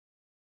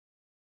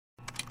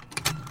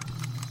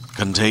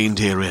Contained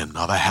herein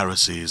are the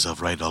heresies of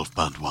Radolf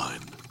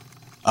Burntwine,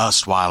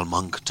 erstwhile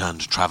monk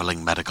turned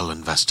traveling medical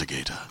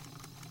investigator.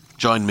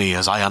 Join me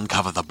as I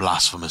uncover the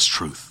blasphemous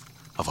truth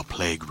of a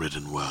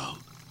plague-ridden world,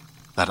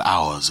 that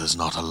ours is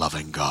not a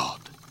loving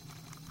God,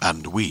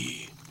 and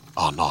we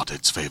are not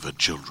its favored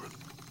children.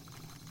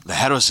 The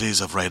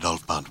heresies of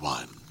Radolf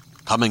Burntwine,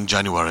 coming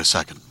January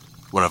 2nd,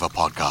 wherever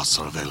podcasts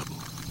are available.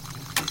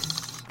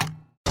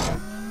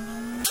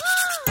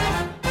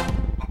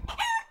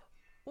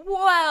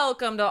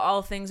 Welcome to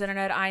All Things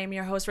Internet. I am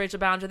your host, Rachel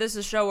Ballinger. This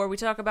is a show where we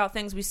talk about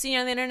things we see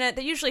on the internet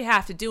that usually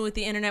have to do with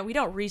the internet. We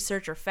don't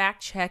research or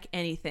fact check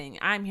anything.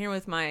 I'm here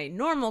with my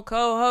normal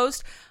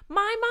co-host,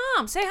 my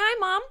mom. Say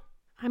hi,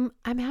 Mom.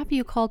 I'm happy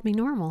you called me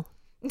normal.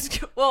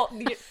 Well,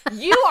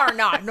 you are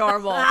not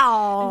normal.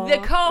 Oh. The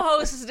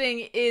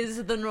co-hosting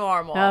is the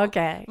normal.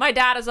 Okay. My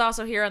dad is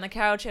also here on the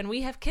couch, and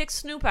we have kicked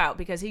Snoop out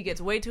because he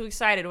gets way too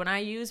excited when I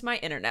use my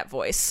internet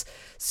voice.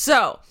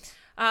 So,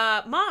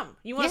 Mom,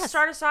 you want to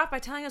start us off by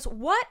telling us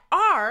what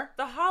are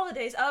the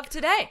holidays of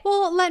today?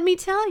 Well, let me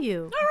tell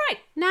you. All right.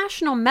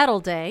 National Metal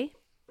Day.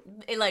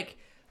 Like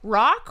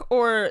rock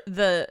or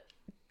the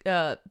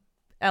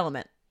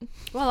element?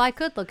 Well, I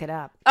could look it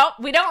up. Oh,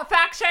 we don't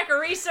fact check or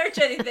research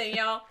anything,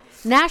 y'all.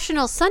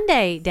 National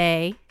Sunday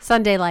Day.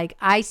 Sunday like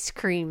ice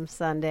cream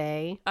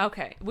Sunday.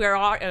 Okay. We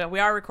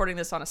are recording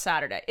this on a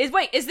Saturday. Is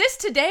this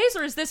today's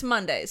or is this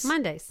Monday's?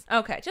 Mondays.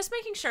 Okay. Just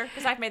making sure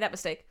because I've made that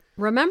mistake.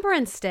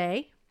 Remembrance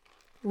Day,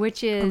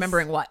 which is...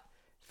 Remembering what?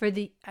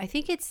 I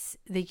think it's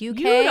the UK.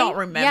 You don't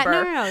remember.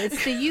 Yeah, no.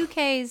 It's the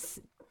UK's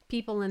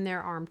people in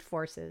their armed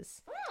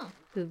forces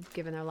who've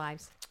given their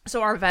lives.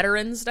 So our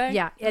Veterans Day?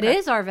 Yeah, it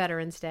is our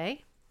Veterans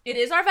Day. It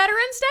is our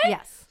Veterans Day?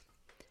 Yes.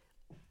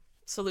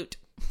 Salute.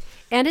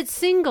 And it's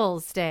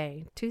Singles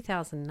Day,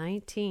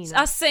 2019.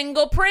 A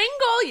single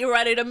Pringle. You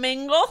ready to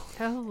mingle?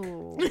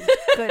 Oh,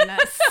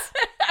 goodness.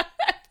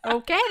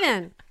 Okay,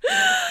 then.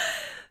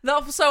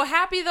 So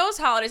happy those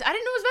holidays. I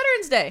didn't know it was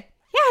Veterans Day.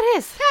 Yeah, it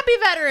is. Happy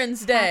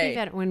Veterans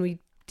Day. When we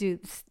do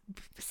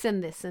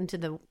send this into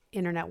the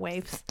internet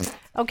waves.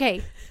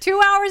 Okay,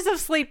 2 hours of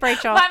sleep,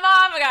 Rachel. My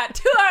mom got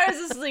 2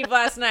 hours of sleep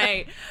last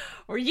night.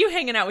 Were you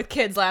hanging out with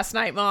kids last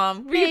night,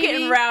 Mom? Were you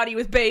getting rowdy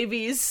with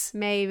babies?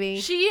 Maybe.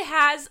 She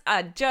has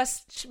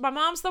my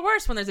mom's the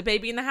worst. When there's a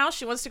baby in the house,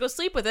 she wants to go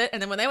sleep with it.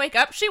 And then when they wake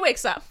up, she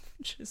wakes up.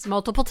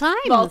 Multiple times.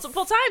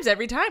 Multiple times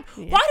every time.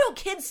 Yeah. Why don't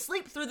kids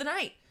sleep through the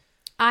night?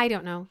 I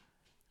don't know.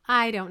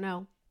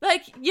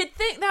 Like, you'd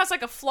think that was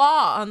like a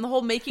flaw on the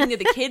whole making of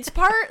the kids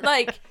part.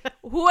 Like,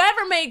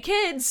 whoever made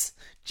kids,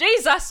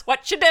 Jesus,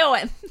 what you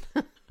doing?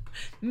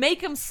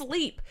 Make them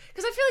sleep.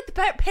 Because I feel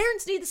like the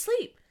parents need to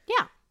sleep.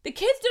 Yeah. The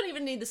kids don't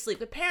even need to sleep.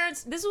 The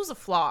parents, this was a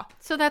flaw.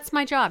 So that's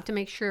my job, to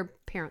make sure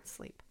parents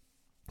sleep.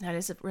 That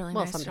is a really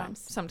nice job.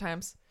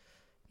 Sometimes.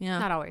 Yeah.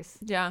 Not always.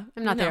 Yeah.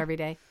 I'm not there every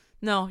day.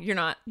 No, you're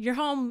not. You're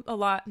home a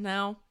lot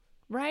now,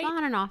 right?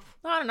 On and off.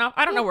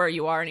 I don't know where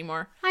you are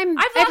anymore. I've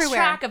everywhere. Lost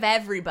track of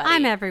everybody.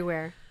 I'm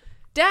everywhere.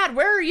 Dad,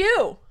 where are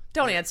you?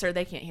 Don't answer.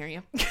 They can't hear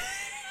you.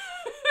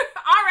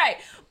 All right.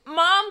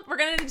 Mom, we're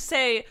going to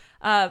say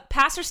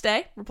Pastor's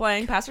Day. We're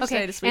playing Pastor's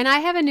Day this week. And I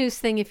have a news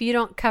thing. If you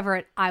don't cover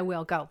it, I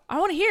will go. I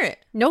want to hear it.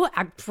 No,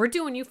 we're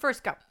doing you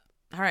first. Go.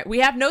 All right. We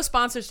have no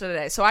sponsors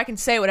today, so I can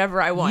say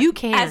whatever I want. You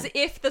can. As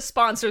if the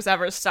sponsors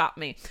ever stop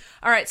me.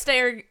 All right.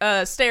 Stay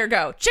or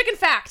go. Chicken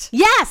fact.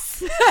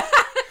 Yes.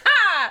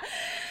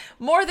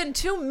 More than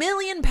 2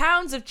 million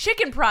pounds of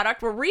chicken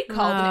product were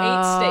recalled in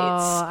 8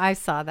 states. Oh, I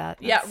saw that.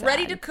 That's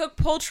ready-to-cook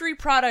poultry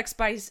products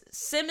by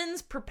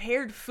Simmons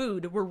Prepared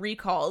Food were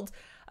recalled.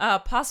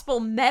 Possible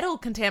metal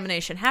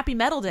contamination. Happy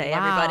Metal Day,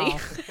 everybody.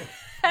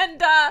 And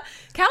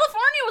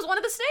California was one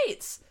of the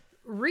states.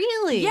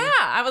 Really? Yeah.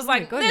 I was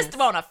like, this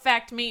won't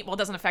affect me. Well, it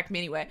doesn't affect me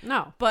anyway.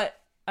 No. But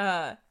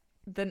and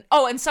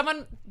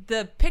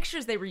the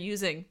pictures they were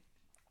using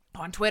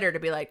on Twitter to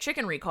be like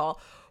chicken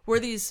recall were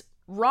these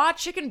raw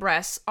chicken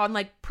breasts on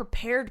like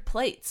prepared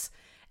plates.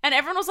 And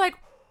everyone was like,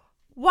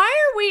 why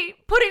are we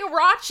putting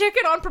raw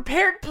chicken on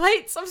prepared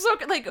plates? I'm so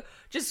like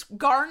just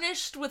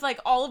garnished with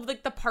like all of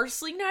like the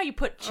parsley. Now you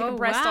put chicken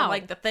breast on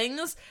like the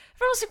things.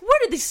 Everyone was like, where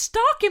did these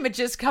stock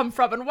images come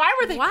from and why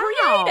were they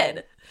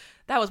created?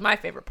 That was my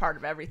favorite part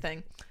of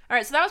everything. All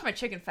right, so that was my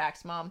chicken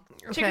facts, Mom.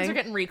 Okay. Chickens are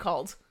getting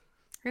recalled.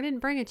 I didn't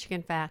bring a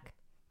chicken fact.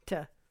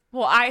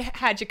 Well, I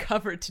had you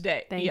covered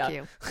today. Thank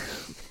you.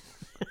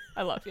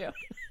 I love you.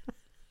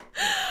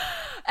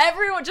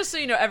 Everyone, just so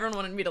you know, everyone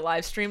wanted me to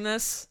live stream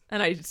this,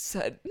 and I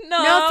said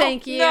no,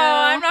 thank you. No,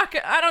 I'm not.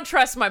 I don't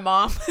trust my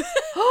mom.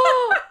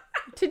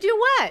 To do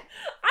what?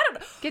 I don't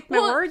know. Get my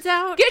words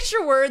out. Get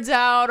your words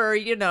out, or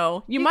you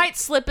might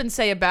slip and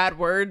say a bad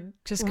word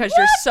just because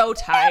you're so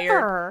tired.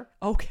 Never.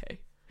 Okay.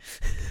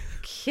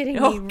 Kidding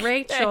me,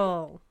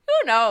 Rachel.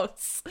 Who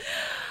knows?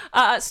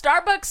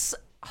 Starbucks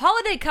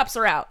holiday cups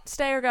are out.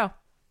 Stay or go.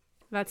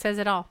 That says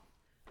it all.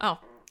 Oh,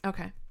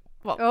 okay.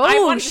 Well, I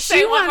wanted to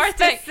say one more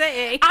thing.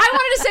 I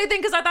wanted to say a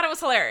thing because I thought it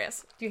was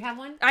hilarious. Do you have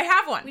one? I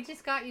have one. We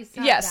just got you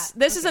some. Yes,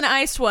 this is an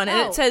iced one,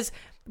 and it says,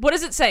 what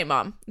does it say,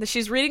 Mom?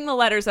 She's reading the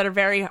letters that are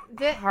very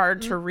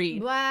hard to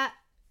read.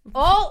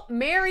 Oh,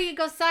 Mary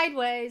goes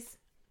sideways.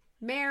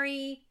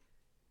 Mary.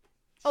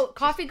 Oh,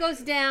 coffee goes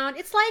down.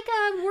 It's like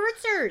a word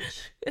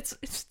search.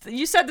 It's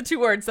you said the 2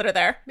 words that are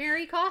there.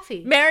 Mary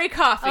coffee. Mary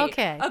coffee.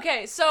 Okay.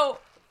 Okay, so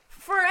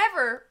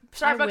forever,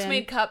 Starbucks win.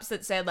 made cups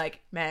that said, like,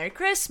 Merry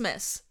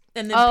Christmas.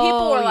 And then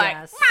people were like,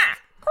 yes.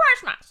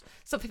 Christmas.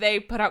 So they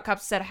put out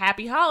cups that said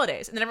Happy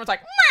Holidays. And then everyone's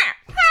like,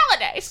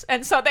 holidays.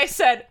 And so they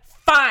said,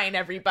 fine,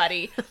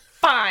 everybody.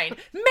 Fine.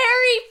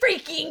 Merry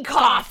freaking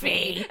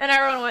coffee. And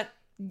everyone went,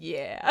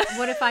 yeah.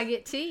 What if I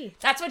get tea?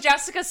 That's what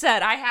Jessica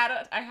said. I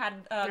had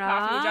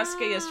coffee with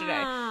Jessica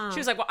yesterday. She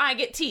was like, well, I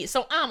get tea,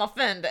 so I'm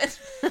offended.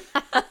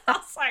 I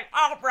was like,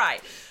 all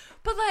right.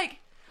 But, like,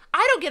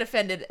 I don't get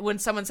offended when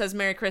someone says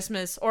Merry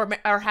Christmas or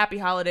Happy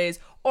Holidays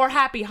or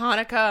Happy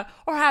Hanukkah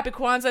or Happy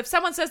Kwanzaa. If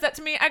someone says that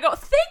to me, I go,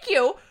 thank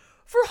you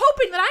for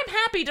hoping that I'm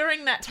happy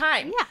during that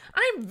time. Yeah.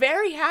 I'm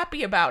very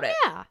happy about it.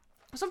 Yeah.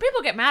 Some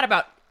people get mad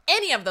about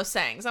any of those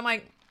sayings. I'm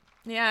like,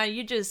 yeah,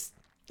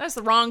 that's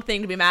the wrong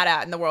thing to be mad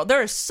at in the world.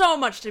 There is so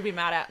much to be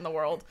mad at in the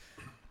world.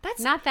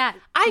 That's Not that.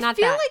 I Not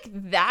feel that.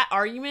 like that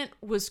argument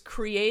was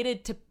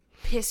created to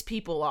piss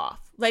people off.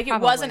 Like,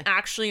 Probably. it wasn't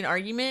actually an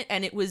argument,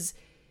 and it was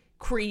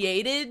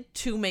created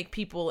to make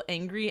people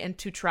angry and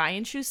to try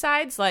and choose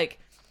sides. Like,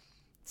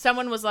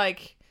 someone was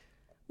like,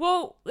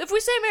 well, if we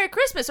say Merry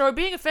Christmas, are we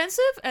being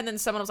offensive? And then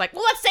someone was like,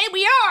 well, let's say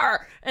we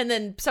are. And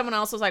then someone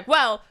else was like,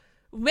 well,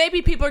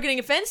 maybe people are getting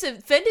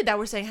offended that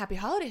we're saying Happy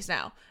Holidays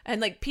now. And,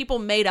 like, people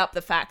made up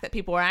the fact that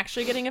people were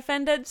actually getting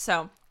offended.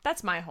 So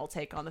that's my whole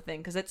take on the thing,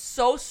 because it's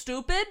so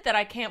stupid that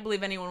I can't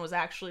believe anyone was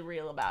actually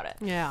real about it.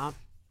 Yeah.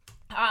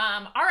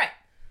 All right.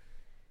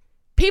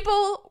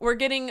 People were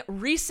getting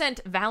resent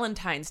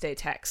Valentine's Day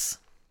texts.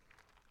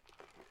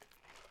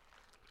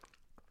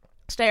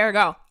 Stay or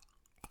go.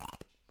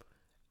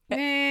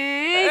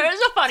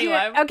 It's a funny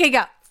one. Okay,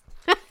 go.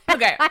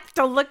 Okay. I have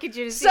to look at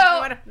you to see So-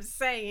 what I'm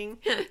saying.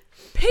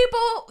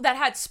 People that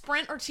had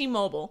Sprint or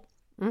T-Mobile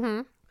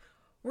Mm-hmm.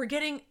 were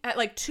getting, at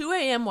like 2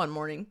 a.m. one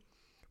morning,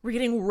 we're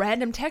getting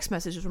random text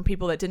messages from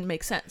people that didn't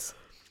make sense.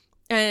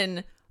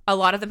 And a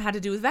lot of them had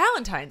to do with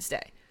Valentine's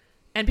Day.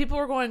 And people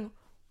were going,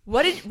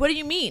 what do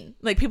you mean?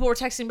 Like, people were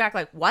texting back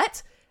like,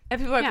 what? And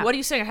people were like, Yeah. what are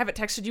you saying? I haven't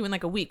texted you in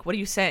like a week. What are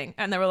you saying?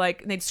 And they were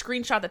like, they'd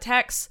screenshot the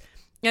text.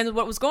 And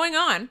what was going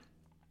on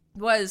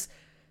was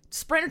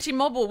Sprint or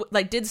T-Mobile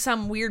like did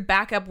some weird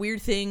backup,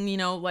 weird thing, you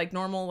know, like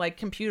normal, like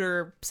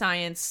computer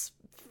science,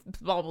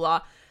 blah, blah,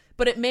 blah.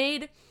 But it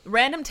made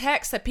random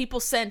texts that people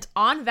sent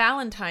on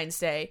Valentine's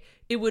Day.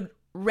 It would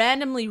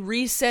randomly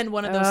resend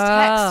one of those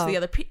texts to the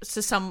other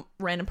to some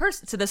random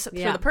person, to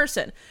the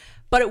person.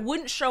 But it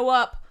wouldn't show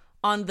up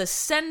on the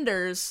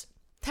sender's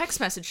text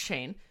message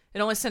chain. It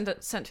only sent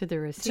To the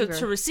receiver.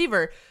 to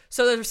receiver.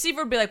 So the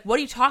receiver would be like, what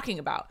are you talking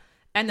about?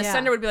 And the Yeah.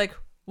 sender would be like,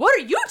 what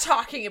are you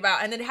talking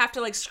about? And then have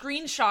to like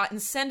screenshot and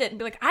send it and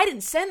be like, I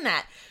didn't send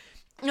that.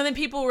 And then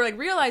people were like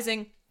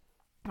realizing,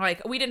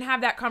 like, we didn't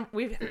have that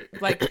we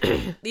like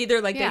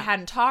either like Yeah. they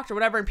hadn't talked or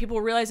whatever, and people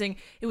were realizing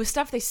it was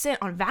stuff they sent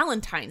on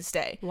Valentine's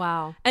Day.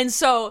 Wow. And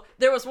so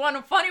there was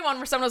one funny one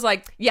where someone was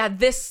like, yeah,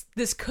 this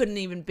couldn't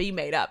even be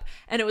made up.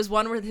 And it was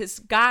one where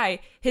his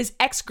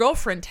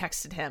ex-girlfriend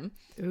texted him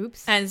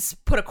Oops. and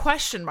put a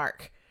question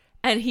mark.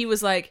 And he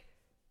was like,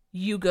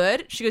 you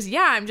good? She goes,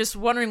 yeah, I'm just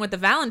wondering what the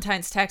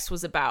Valentine's text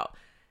was about.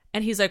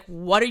 And he's like,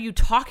 what are you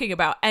talking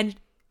about? And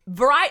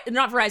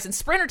not Verizon,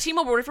 Sprint or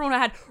T-Mobile, whatever one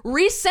had,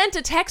 resent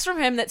a text from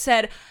him that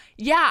said,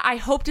 yeah, I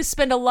hope to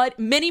spend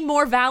many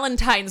more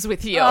Valentines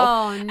with you.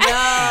 Oh,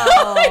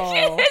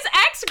 no. His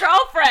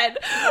ex-girlfriend,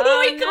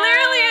 who he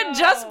clearly had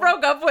just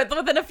broke up with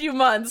within a few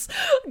months,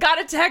 got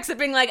a text of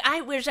being like,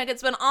 I wish I could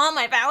spend all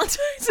my Valentines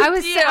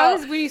with you. I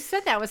was when you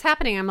said that was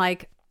happening, I'm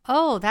like,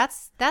 oh,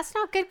 that's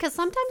not good, because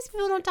sometimes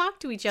people don't talk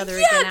to each other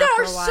again there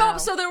after are a while.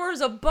 so there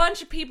was a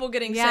bunch of people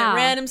getting Yeah. sent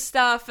random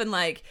stuff, and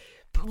like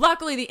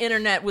luckily the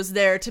internet was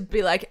there to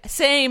be like,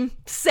 same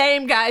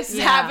guys, it's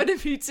Yeah. happened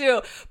to me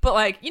too. But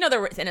like, you know,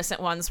 there were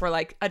innocent ones where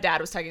like a dad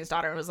was taking his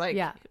daughter and was like,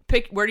 Yeah.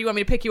 where do you want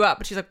me to pick you up?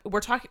 And she's like,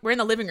 we're in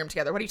the living room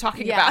together, what are you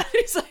talking Yeah. about?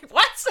 And he's like,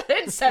 what? I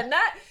didn't send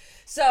that.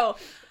 So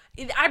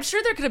I'm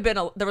sure there could have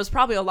been there was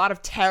probably a lot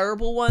of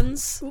terrible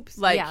ones. Oops.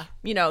 Like, Yeah.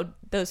 you know,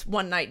 those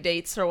one night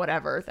dates or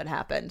whatever that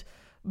happened.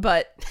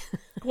 But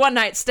one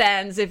night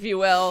stands, if you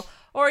will,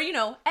 or, you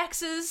know,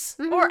 exes.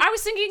 Mm-hmm. Or I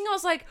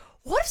was like,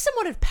 what if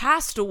someone had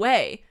passed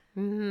away?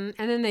 And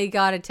then they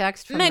got a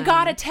text from And they them.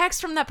 got a text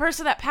from that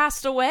person that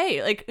passed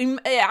away. Like,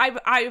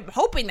 I'm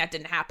hoping that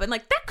didn't happen.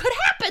 Like, that could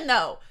happen,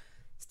 though.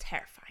 It's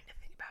terrifying to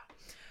think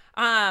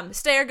about.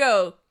 Stay or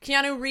go.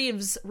 Keanu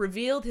Reeves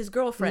revealed his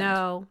girlfriend.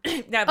 No.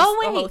 That was Oh,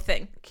 the wait. whole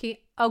thing.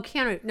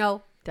 Keanu.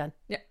 No. Done.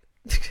 Yeah.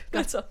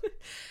 That's all.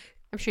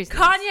 I'm sure he's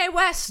Kanye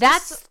West.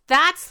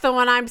 That's the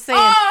one I'm saying.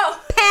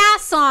 Oh!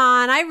 Pass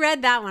on. I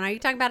read that one. Are you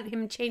talking about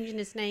him changing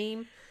his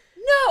name?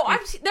 No, he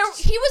was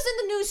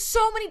in the news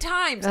so many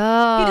times.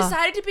 Oh. He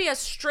decided to be a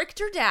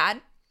stricter dad,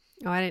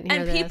 Oh, I didn't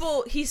hear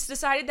and he's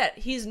decided that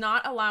he's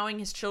not allowing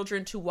his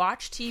children to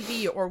watch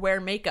TV or wear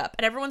makeup.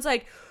 And everyone's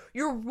like,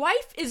 your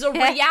wife is a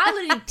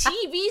reality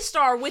TV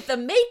star with a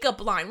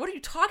makeup line. What are you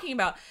talking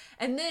about?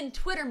 And then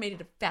Twitter made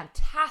it a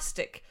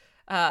fantastic,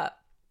 not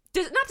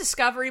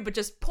discovery, but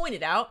just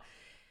pointed out,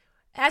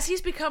 as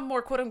he's become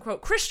more quote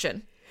unquote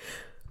Christian,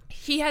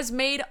 he has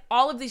made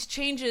all of these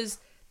changes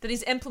that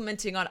he's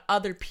implementing on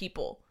other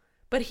people.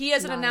 But he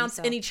hasn't announced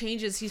any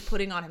changes he's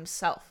putting on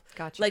himself.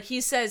 Gotcha. Like he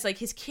says, like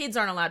his kids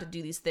aren't allowed to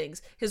do these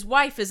things. His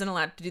wife isn't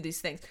allowed to do these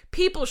things.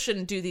 People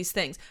shouldn't do these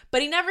things.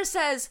 But he never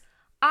says,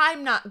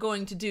 I'm not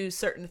going to do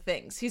certain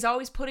things. He's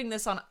always putting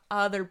this on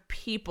other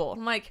people.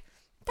 I'm like,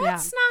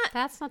 that's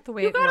not the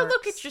way it works. You gotta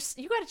look at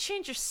you gotta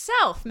change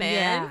yourself, man.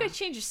 Yeah. You gotta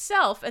change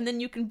yourself, and then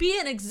you can be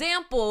an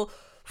example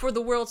for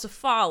the world to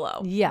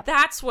follow. Yeah. He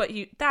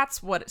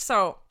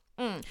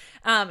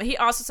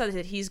also said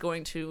that he's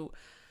going to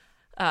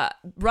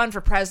run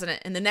for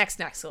president in the next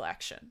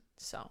election.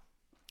 So,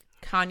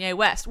 Kanye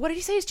West. What did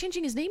he say he's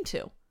changing his name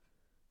to?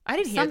 I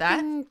didn't hear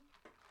that.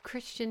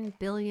 Christian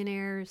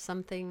billionaire,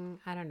 something.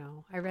 I don't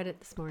know. I read it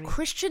this morning.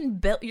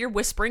 You're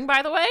whispering,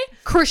 by the way?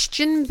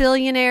 Christian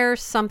billionaire,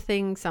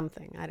 something.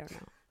 I don't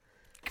know.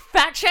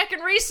 Fact check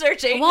and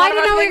researching. Well, I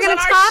didn't know we were going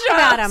to talk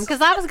about him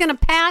because I was going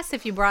to pass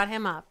if you brought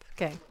him up.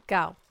 Okay,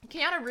 go.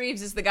 Keanu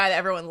Reeves is the guy that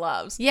everyone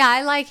loves. Yeah,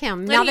 I like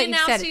him. Now that you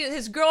said it.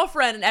 His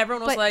girlfriend, and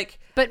everyone was like...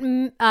 But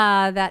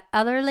that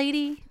other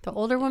lady, the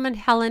older woman,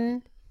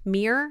 Helen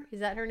Mirren, is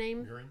that her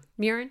name?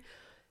 Mirren.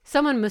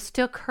 Someone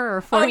mistook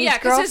her for his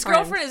girlfriend. because his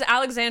girlfriend is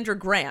Alexandra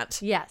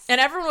Grant. Yes. And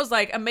everyone was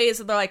like amazed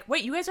that they're like,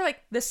 wait, you guys are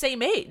like the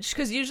same age.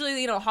 Because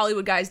usually,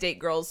 Hollywood guys date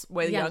girls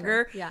way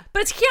younger. Yeah.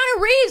 But it's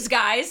Keanu Reeves,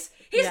 guys.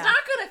 He's not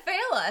going to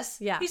fail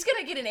us. Yeah. He's going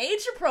to get an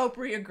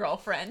age-appropriate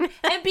girlfriend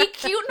and be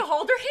cute and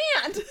hold her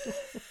hand.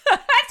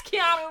 That's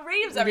Keanu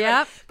Reeves, everybody.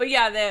 Yep. But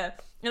yeah,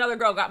 another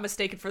girl got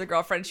mistaken for the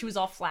girlfriend. She was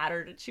all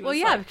flattered. And she was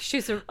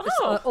she's an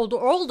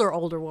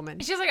older woman.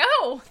 She's like,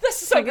 oh,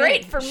 this is so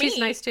great for me. She's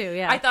nice too,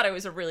 yeah. I thought it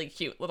was a really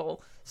cute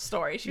little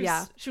story. She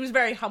was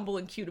very humble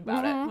and cute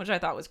about it, which I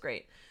thought was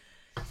great.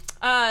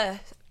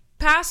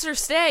 Pastor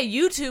Stay,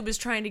 YouTube is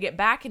trying to get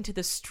back into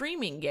the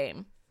streaming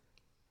game.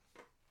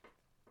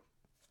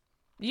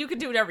 You can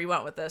do whatever you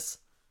want with this.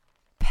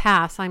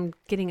 Pass. I'm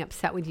getting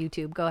upset with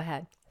YouTube. Go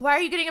ahead. Why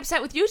are you getting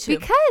upset with YouTube?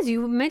 Because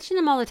you mention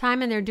them all the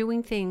time and they're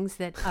doing things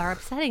that are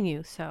upsetting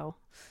you. So,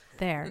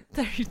 there.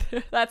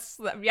 That's,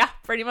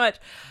 pretty much.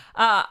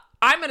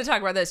 I'm going to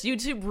talk about this.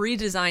 YouTube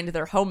redesigned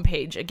their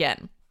homepage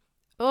again.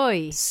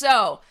 Oy.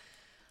 So,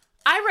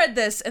 I read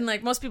this and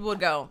most people would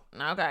go,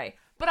 okay.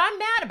 But I'm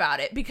mad about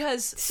it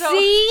because...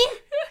 See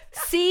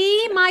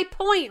my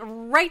point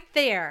right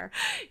there.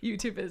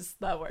 YouTube is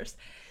the worst.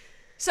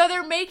 So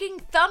they're making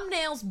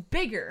thumbnails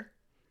bigger,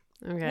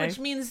 which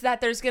means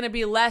that there's going to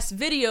be less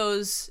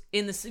videos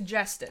in the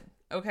suggested,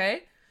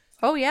 okay?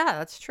 Oh, yeah,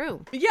 that's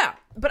true. Yeah,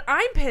 but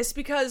I'm pissed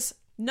because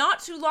not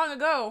too long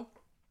ago,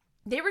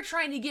 they were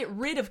trying to get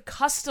rid of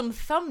custom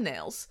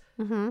thumbnails.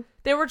 Mm-hmm.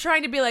 They were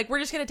trying to be like, we're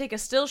just going to take a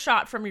still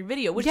shot from your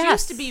video, which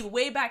used to be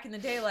way back in the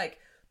day,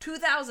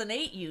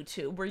 2008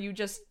 YouTube, where you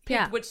just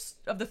picked which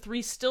of the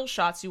 3 still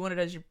shots you wanted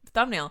as your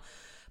thumbnail.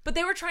 But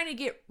they were trying to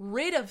get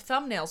rid of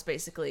thumbnails,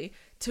 basically,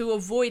 to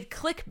avoid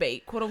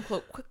clickbait,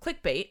 quote-unquote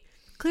clickbait.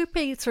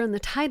 Clickbaits are in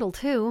the title,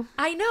 too.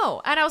 I know.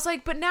 And I was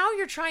like, but now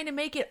you're trying to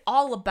make it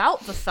all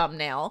about the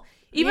thumbnail.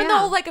 Even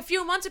though, a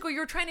few months ago, you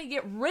were trying to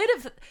get rid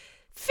of...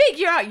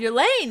 Figure out your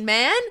lane,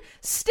 man.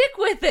 Stick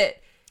with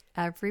it.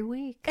 Every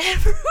week.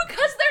 Because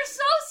they're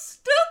so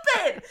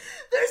stupid.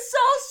 They're so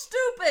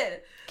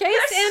stupid.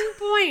 Case in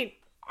point.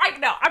 I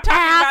know. I'm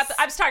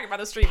just talking about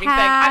the streaming thing.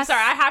 I'm sorry.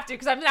 I have to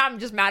because I'm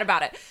just mad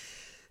about it.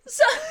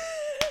 So,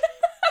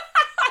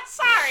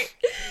 sorry.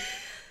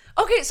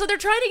 Okay, so they're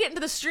trying to get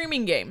into the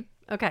streaming game.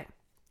 Okay.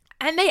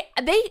 And they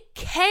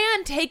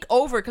can take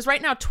over, because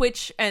right now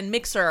Twitch and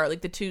Mixer are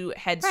the 2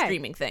 head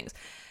streaming things.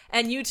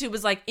 And YouTube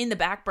is in the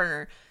back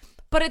burner.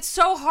 But it's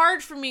so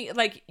hard for me,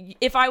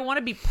 if I want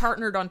to be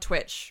partnered on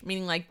Twitch,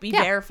 meaning be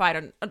verified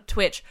on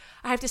Twitch,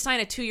 I have to sign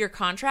a 2-year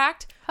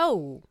contract.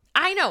 Oh.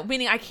 I know,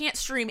 meaning I can't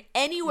stream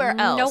anywhere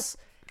else.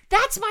 Nope.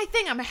 That's my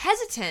thing. I'm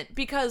hesitant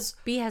because...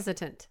 Be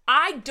hesitant.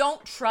 I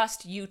don't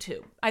trust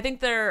YouTube. I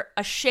think they're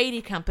a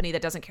shady company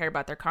that doesn't care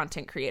about their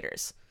content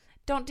creators.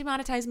 Don't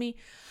demonetize me.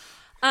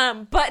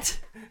 But...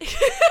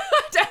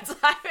 That's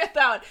how I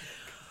thought.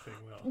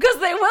 Because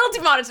they will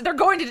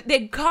demonetize.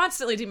 They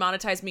constantly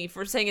demonetize me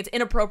for saying it's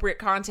inappropriate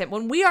content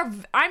when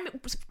I'm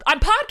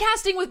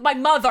podcasting with my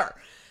mother.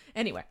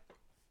 Anyway.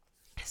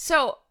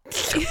 So...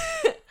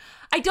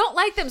 I don't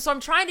like them, so I'm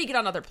trying to get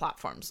on other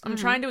platforms. I'm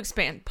trying to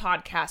expand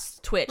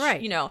podcasts, Twitch,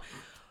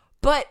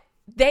 But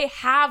they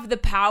have the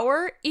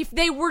power if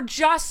they were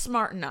just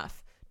smart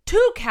enough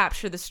to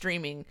capture the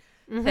streaming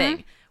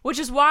thing, which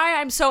is why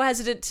I'm so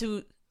hesitant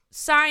to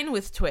sign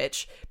with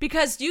Twitch,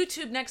 because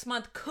YouTube next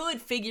month could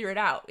figure it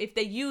out. If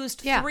they used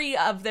 3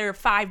 of their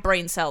 5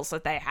 brain cells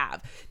that they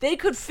have, they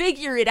could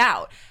figure it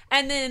out.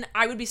 And then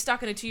I would be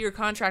stuck in a 2-year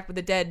contract with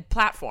a dead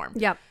platform.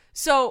 Yep.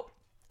 So...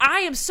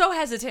 I am so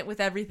hesitant with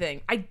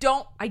everything. I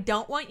don't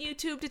want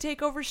YouTube to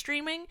take over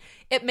streaming.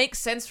 It makes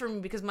sense for me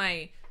because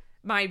my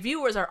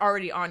viewers are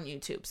already on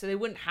YouTube, so they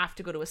wouldn't have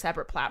to go to a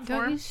separate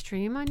platform. Don't you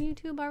stream on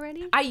YouTube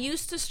already? I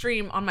used to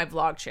stream on my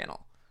vlog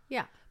channel.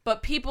 Yeah.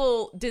 But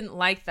people didn't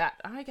like that.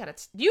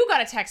 You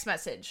got a text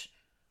message.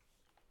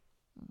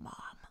 Mom.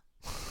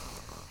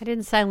 I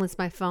didn't silence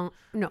my phone.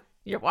 No.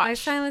 Your watch. I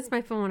silenced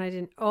my phone when I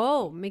didn't.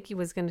 Oh, Mickey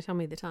was going to tell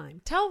me the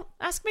time.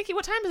 Ask Mickey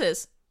what time it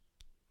is.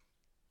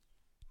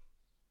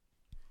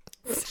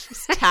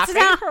 She's It's tapping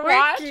not her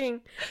watch.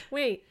 working.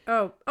 Wait.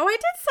 Oh, I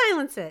did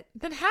silence it.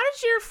 Then how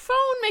did your phone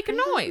make a I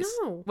don't noise?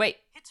 know. Wait.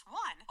 It's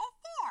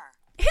 1:04.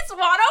 It's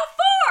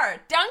 1:04.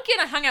 Duncan,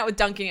 I hung out with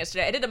Duncan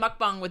yesterday. I did a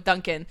mukbang with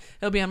Duncan.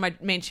 It'll be on my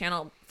main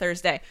channel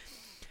Thursday.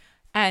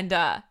 And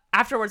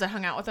afterwards, I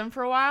hung out with him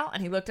for a while,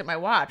 and he looked at my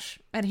watch,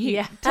 and he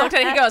looked at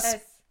it, he goes,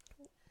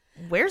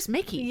 "Where's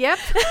Mickey?" Yep.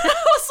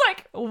 I was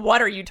like,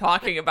 "What are you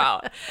talking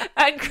about?"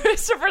 And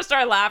Christopher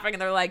started laughing,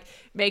 and they're like,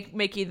 "Make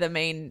Mickey the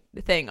main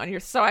thing on your."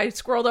 So I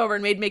scrolled over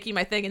and made Mickey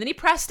my thing, and then he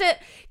pressed it,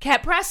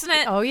 kept pressing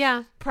it. Oh,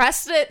 yeah.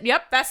 Pressed it.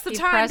 Yep, that's the He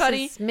time, presses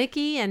buddy.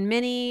 Mickey and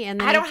Minnie. And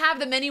then I don't have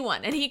the Minnie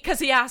one, and because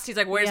he asked, he's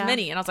like, "Where's Yeah.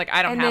 Minnie?" And I was like,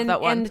 "I don't and have then,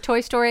 that one." And the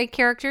Toy Story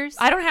characters.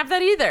 I don't have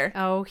that either.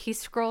 Oh, he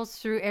scrolls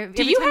through.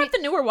 Do you have the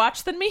newer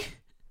watch than me?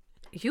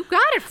 You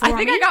got it for I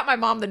think me. I got my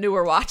mom the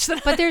newer watch.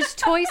 But there's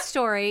Toy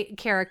Story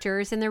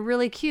characters, and they're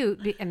really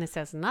cute. And this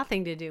has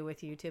nothing to do with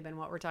YouTube and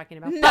what we're talking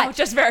about. No, but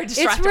just very it's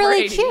distracted.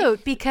 really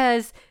cute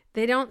because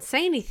they don't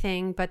say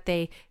anything, but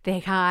they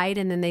hide,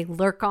 and then they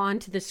lurk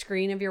onto the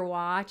screen of your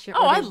watch. Or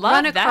Oh, I they love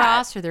run that.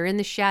 across, or they're in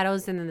the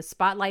shadows, and then the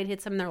spotlight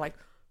hits them, and they're like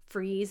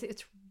freeze.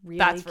 It's really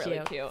That's cute.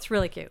 really cute. It's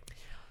really cute.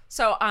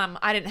 So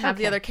I didn't have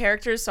the Okay. other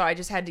characters, so I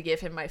just had to give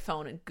him my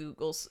phone and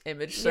Google's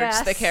image search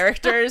Yes. the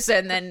characters,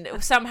 and then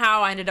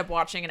somehow I ended up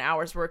watching an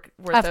hour's worth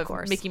Of of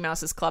course. Mickey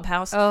Mouse's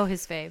Clubhouse. Oh,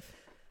 his fave.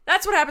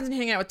 That's what happens when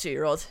you hang out with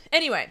 2-year-olds.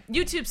 Anyway,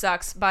 YouTube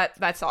sucks, but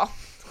that's all.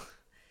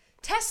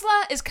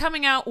 Tesla is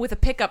coming out with a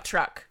pickup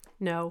truck.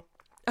 No.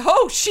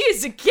 Oh, she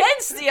is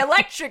against the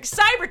electric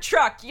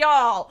Cybertruck,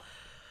 y'all.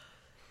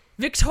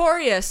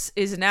 Victorious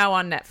is now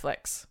on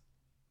Netflix.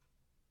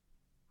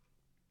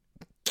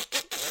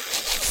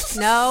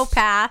 No,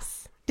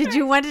 pass. Did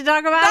you want to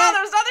talk about No, it?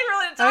 there's nothing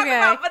really to talk Okay.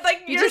 about, but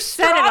like You your just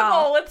said it all.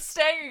 struggle with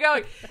staying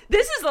going.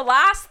 This is the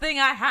last thing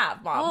I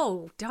have, Mom.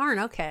 Oh, darn.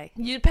 Okay.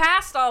 You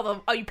passed all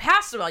the. Oh, you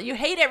passed them all. You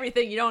hate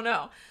everything you don't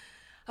know.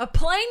 A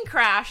plane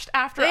crashed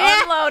after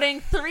Yeah.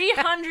 unloading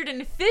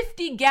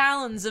 350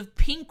 gallons of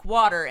pink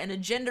water in a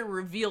gender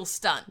reveal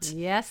stunt.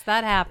 Yes,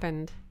 that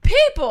happened.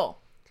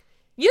 People,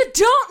 you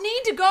don't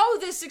need to go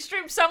this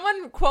extreme.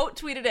 Someone quote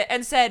tweeted it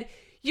and said,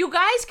 "You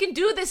guys can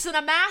do this in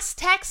a mass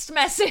text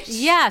message."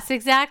 Yes,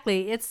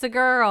 exactly. It's the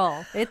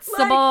girl. It's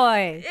the Like,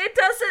 boy. It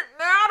doesn't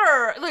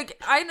matter.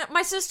 Like I know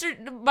my sister,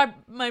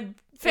 my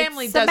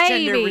family It's a does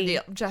gender baby.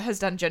 reveal, has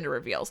done gender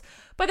reveals,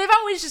 but they've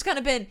always just kind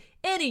of been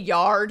in a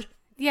yard.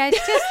 Yeah,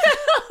 it's just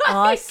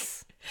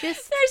us.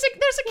 Just There's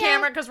a Yeah.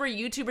 camera because we're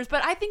YouTubers,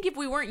 but I think if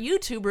we weren't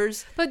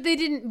YouTubers, but they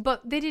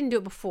didn't do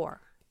it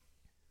before.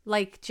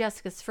 Like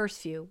Jessica's first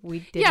few, we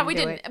didn't. yeah, we do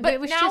didn't. It. But it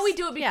was now just- we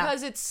do it yeah.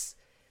 because it's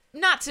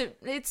not to.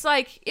 It's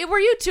like we're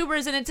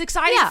YouTubers and it's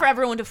exciting Yeah. for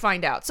everyone to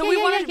find out. So Yeah, we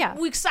yeah, want to yeah, yeah.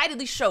 we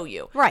excitedly show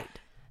you. Right.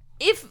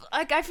 If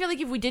like I feel like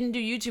if we didn't do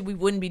YouTube, we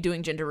wouldn't be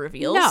doing gender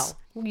reveals.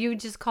 No, you would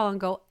just call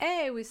and go,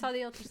 "Hey, we saw the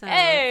ultrasound.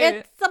 Hey,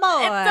 it's a boy.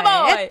 it's a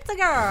boy. It's a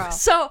girl."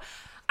 So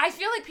I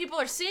feel like people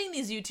are seeing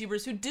these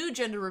YouTubers who do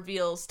gender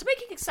reveals to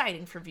make it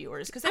exciting for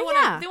viewers because they Oh, want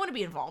yeah. to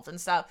be involved and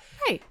stuff.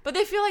 Right. But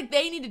they feel like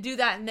they need to do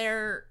that in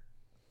their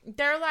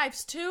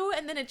lives too,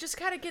 and then it just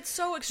kind of gets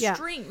so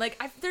extreme. Like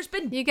there's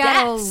been You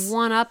gotta deaths.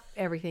 one up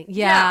everything.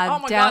 Yeah. Oh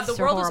my god, deaths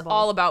the are world is horrible.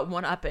 all about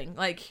one upping.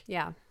 Like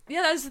Yeah.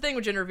 yeah, that's the thing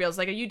with gender reveals.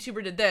 Like a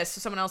YouTuber did this, so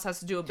someone else has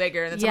to do it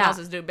bigger, and then someone Yeah. else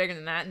has to do it bigger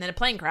than that, and then a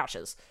plane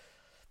crashes.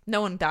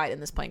 No one died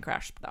in this plane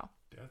crash though.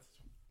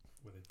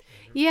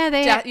 Yeah,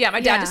 they. My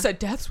dad just said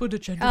deaths with a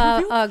gender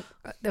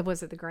reveal.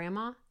 Was it the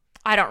grandma?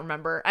 I don't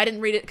remember. I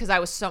didn't read it because I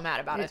was so mad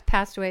about It it.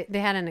 passed away. They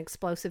had an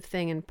explosive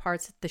thing, and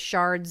the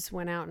shards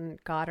went out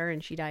and got her,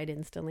 and she died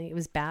instantly. It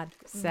was bad,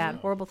 sad,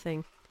 horrible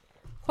thing.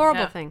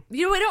 Horrible Yeah. thing.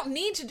 You know, we don't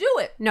need to do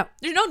it. No.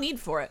 There's no need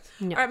for it.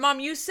 No. All right, Mom,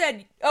 you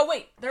said... Oh,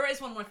 wait. There is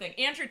one more thing.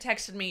 Andrew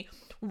texted me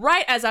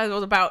right as I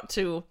was about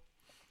to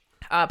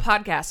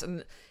podcast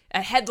and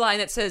a headline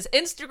that says,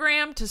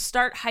 Instagram to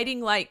start hiding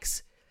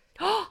likes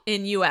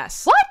in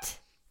U.S. What?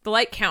 The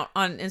like count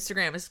on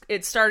Instagram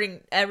it's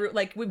starting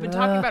we've been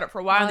talking about it for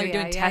a while, and Oh, they're yeah,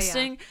 doing yeah,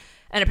 testing,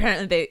 and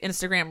apparently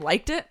Instagram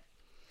liked it.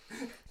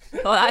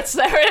 Well, that's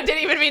I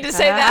didn't even mean to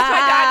say that.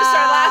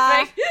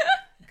 My dad just started laughing.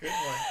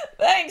 Good one.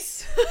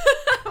 Thanks.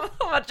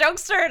 I'm a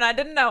jokester, and I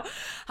didn't know.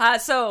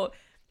 So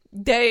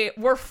they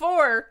were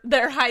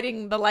they're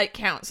hiding the like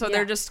count, so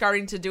they're Yeah. just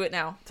starting to do it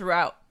now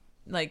throughout.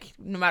 Like,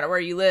 no matter where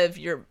you live,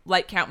 your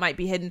like count might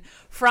be hidden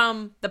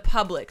from the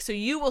public. So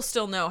you will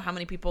still know how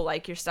many people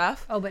like your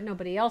stuff. Oh, but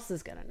nobody else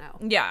is gonna know.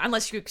 Yeah,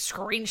 unless you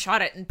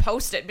screenshot it and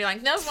post it and be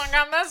like, this one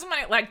got this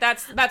many. Like,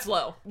 that's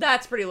low.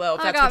 That's pretty low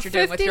if I that's got what you're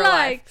doing with 50 your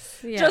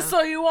likes. life. Yeah. Just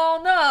so you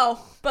all know.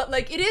 But,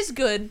 like, it is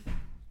good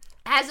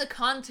as a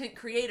content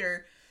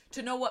creator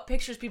to know what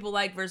pictures people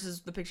like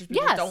versus the pictures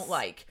people Yes. don't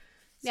like.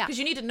 Yeah. Because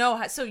you need to know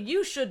how. So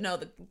you should know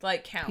the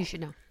like count. You should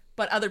know.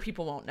 But other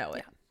people won't know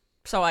it.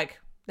 So, like,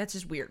 that's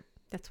just weird.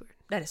 That's weird.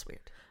 That is weird.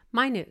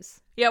 My news.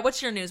 Yeah,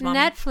 what's your news, Mom?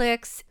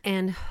 Netflix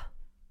and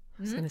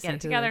I was gonna say Get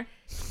it together.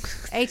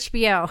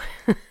 HBO.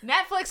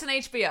 Netflix and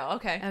HBO.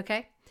 Okay.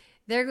 Okay.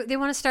 They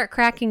want to start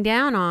cracking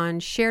down on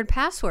shared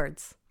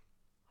passwords.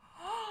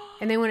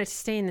 And they want it to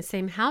stay in the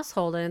same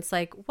household. And it's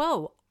like,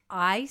 whoa,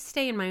 I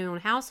stay in my own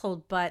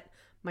household, but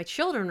my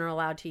children are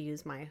allowed to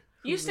use my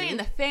You Hulu. stay in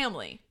the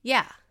family.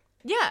 Yeah.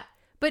 Yeah.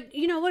 But,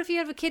 what if you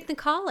have a kid in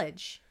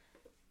college?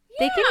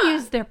 They can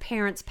use their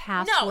parents'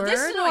 password. No, this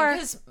is annoying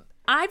because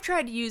I've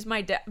tried to use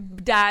my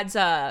dad's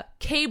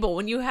cable.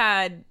 When you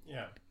had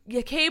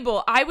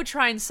cable, I would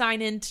try and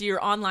sign into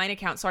your online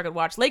account so I could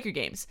watch Laker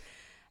games.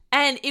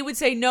 And it would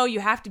say, no,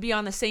 you have to be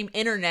on the same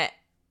internet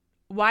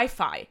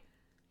Wi-Fi.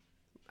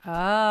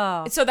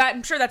 Oh. So that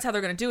I'm sure that's how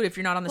they're going to do it if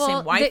you're not on the same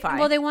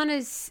Wi-Fi. They want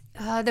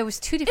to... there was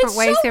two different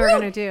ways they were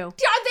going to do.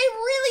 Are they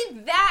really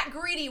that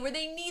greedy where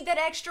they need that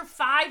extra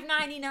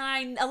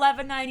 $5.99,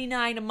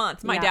 $11.99 a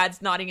month? My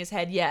dad's nodding his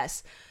head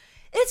yes.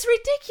 It's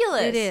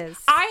ridiculous. It is.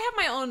 I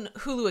have my own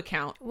Hulu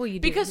account. Well, you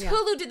do, because yeah.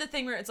 Hulu did the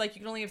thing where it's like you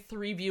can only have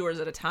 3 viewers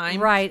at a time.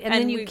 Right, and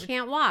then you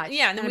can't watch.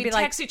 Yeah, and then we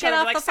text each get other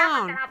off like, the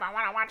phone. I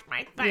want to watch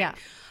my thing. Yeah.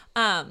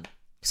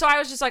 So I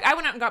was just like, I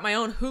went out and got my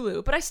own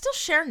Hulu, but I still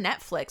share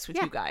Netflix with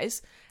you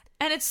guys.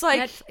 And it's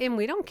like... and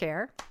we don't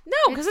care. No,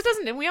 because it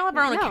doesn't... We all have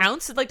our own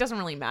accounts. It doesn't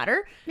really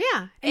matter.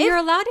 Yeah. And you're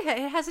allowed to...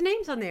 It has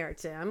names on there.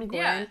 Tim,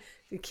 Gwen,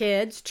 the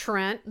kids,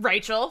 Trent.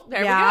 Rachel.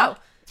 There we go.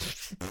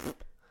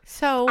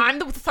 So... I'm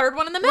the third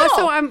one in the middle.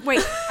 Well,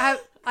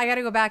 I got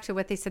to go back to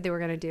what they said they were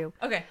going to do.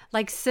 Okay.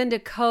 Like send a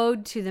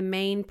code to the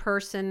main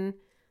person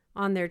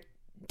on their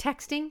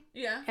texting.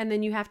 Yeah. And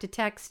then you have to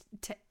text...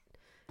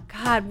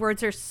 God,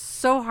 words are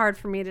so hard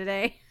for me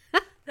today.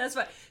 That's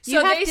fine. So You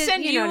have they to-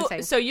 send you know what I'm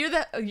saying. So you're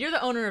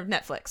the owner of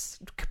Netflix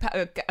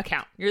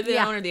account. You're the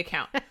Yeah. owner of the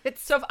account.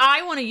 So if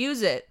I want to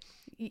use it,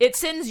 it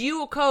sends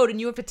you a code, and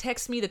you have to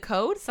text me the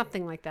code.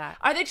 Something like that.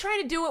 Are they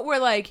trying to do it where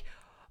like,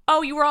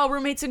 oh, you were all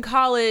roommates in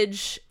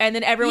college, and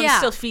then everyone's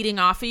still feeding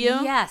off of you?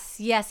 Yes.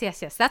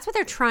 That's what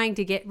they're trying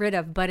to get rid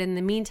of. But in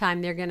the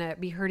meantime, they're going to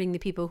be hurting the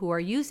people who are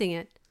using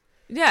it.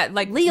 Yeah,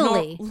 like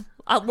Legally.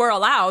 we're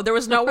allowed. There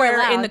was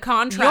nowhere in the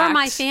contract. You're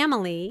my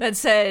family. That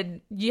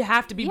said you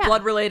have to be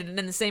blood related and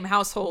in the same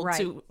household Right.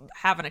 to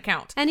have an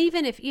account. And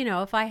even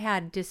if I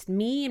had just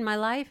me in my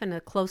life and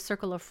a close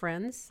circle of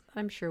friends,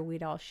 I'm sure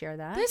we'd all share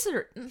that.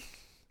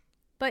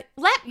 But It's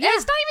not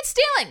even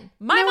stealing.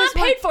 My There mom was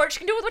paid one- for it. She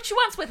can do with what she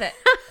wants with it.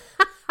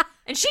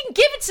 And she can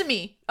give it to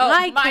me. Oh,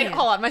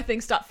 hold on. My thing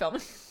stopped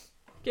filming.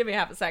 Give me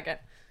half a second.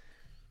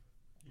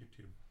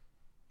 YouTube.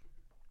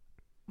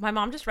 My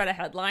mom just read a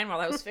headline while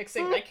I was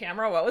fixing my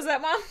camera. What was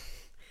that, Mom?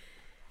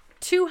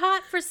 Too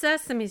hot for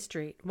Sesame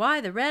Street. Why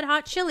the Red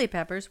Hot Chili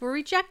Peppers were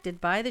rejected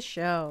by the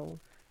show.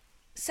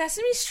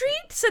 Sesame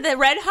Street? So the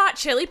Red Hot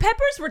Chili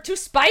Peppers were too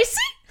spicy?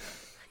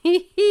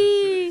 Did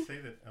they say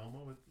that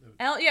Elmo was...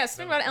 Yeah,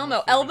 something about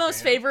Elmo.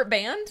 Elmo's favorite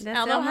band? That's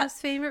Elmo Elmo's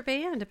favorite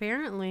band,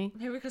 apparently.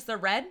 Maybe because they're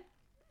red?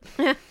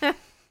 I don't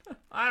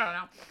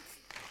know.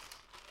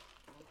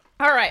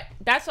 All right.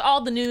 That's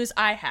all the news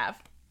I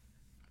have.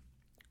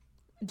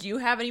 Do you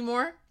have any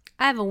more?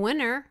 I have a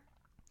winner.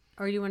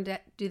 Or you want to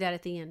do that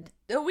at the end?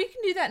 Oh, we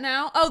can do that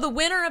now. Oh, the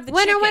winner of the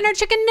Winner, chicken. winner,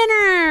 chicken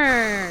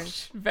dinner.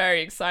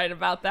 Very excited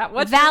about that.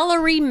 What's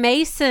Valerie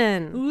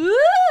Mason.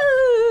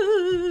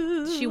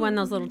 Woo! She won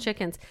those little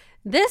chickens.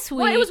 This week,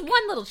 Well, it was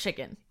one little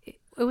chicken.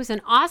 it was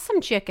an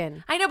awesome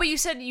chicken. I know, but you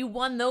said you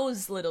won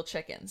those little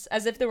chickens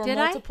as if there were Did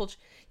I? multiple.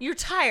 You're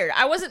tired.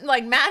 I wasn't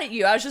like mad at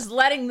you. I was just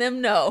letting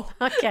them know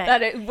Okay.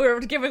 that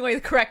we're giving away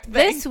the correct thing.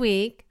 This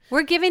week,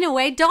 we're giving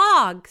away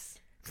dogs.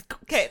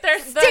 Okay,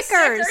 there's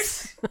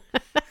Stickers.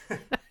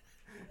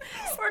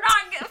 We're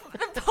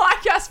not the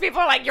podcast people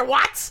are like, you're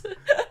what?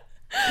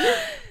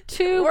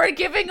 We're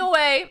giving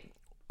away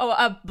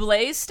a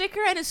Blaze sticker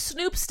and a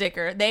Snoop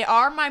sticker. They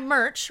are my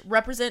merch,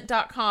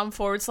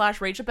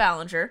 represent.com/Rachel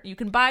Ballinger. You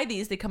can buy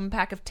these. They come in a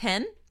pack of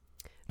 10.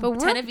 But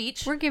 10 of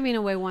each. We're giving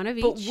away one of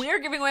each. But we're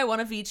giving away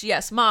one of each.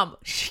 Yes, Mom.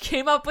 She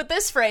came up with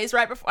this phrase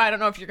right before. I don't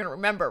know if you're going to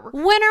remember. Winner,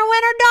 winner,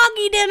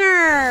 doggy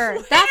dinner.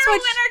 That's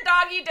what. Winner,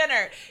 doggy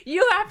dinner.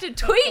 You have to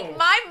tweet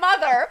my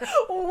mother,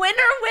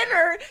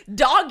 winner,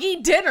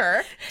 doggy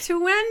dinner.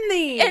 To win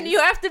these. And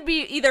you have to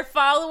be either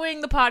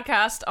following the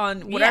podcast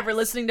on whatever Yes.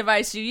 listening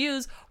device you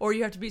use, or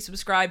you have to be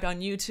subscribed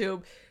on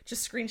YouTube.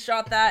 Just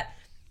screenshot that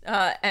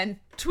and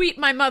tweet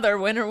my mother,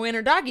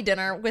 winner, doggy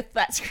dinner, with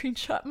that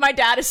screenshot. My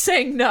dad is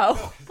saying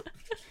no.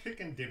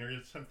 Chicken dinner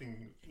is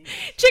something...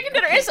 Chicken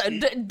dinner is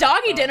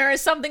doggy dinner is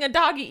something a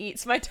doggy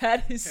eats. My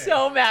dad is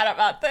so mad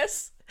about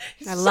this.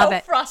 He's I love so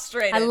it.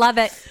 frustrated. I love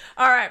it.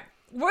 All right,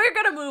 we're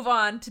gonna move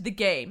on to the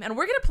game, and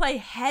we're gonna play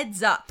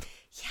Heads Up.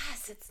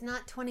 Yes, it's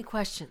not 20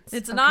 questions.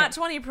 It's not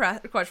 20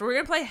 questions. We're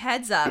gonna play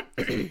Heads Up,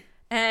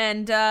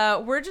 and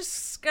we're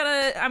just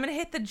gonna. I'm gonna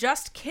hit the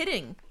just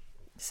kidding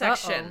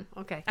section.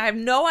 Uh-oh. Okay. I have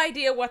no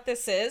idea what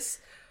this is,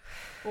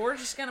 but we're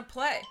just gonna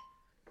play.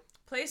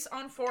 Place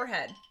on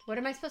forehead. What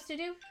am I supposed to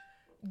do?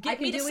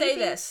 Get me to do say anything?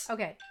 this.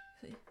 Okay.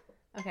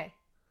 Okay.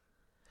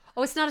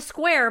 Oh, it's not a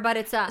square, but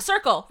it's a...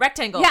 Circle,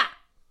 rectangle. Yeah.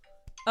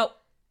 Oh,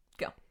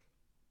 go.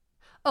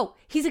 Oh,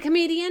 he's a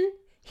comedian.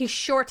 He's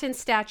short in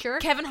stature.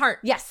 Kevin Hart.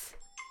 Yes.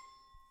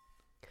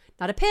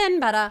 Not a pen,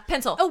 but a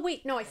Pencil. Oh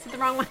wait, no, I said the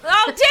wrong one.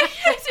 Oh, dang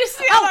it. It's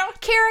the other one.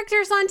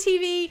 Characters on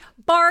TV: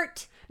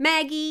 Bart,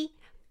 Maggie.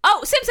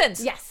 Oh,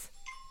 Simpsons. Yes.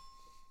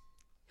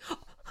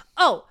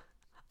 Oh,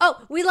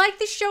 we like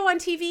this show on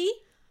TV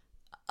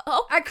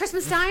Oh. at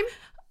Christmas time.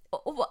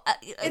 Will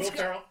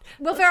Ferrell.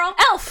 Will Ferrell.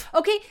 Elf.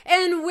 Okay,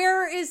 and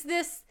where is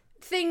this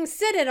thing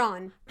seated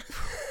on?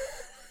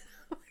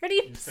 Where do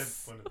you? You said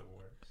one of the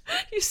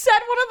words. You said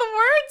one of the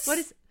words? What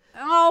is?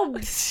 Oh,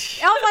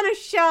 Elf on a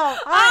Shelf.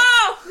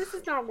 Oh! This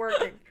is not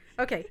working.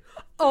 Okay.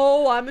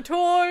 Oh, I'm a toy,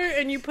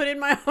 and you put in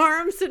my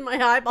arms and my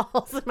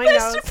eyeballs and my Mr.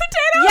 nose.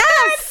 Potato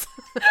Yes.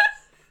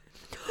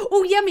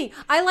 Oh, yummy.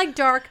 I like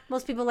dark.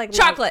 Most people like light.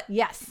 Chocolate.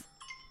 Yes.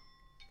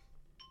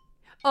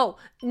 Oh,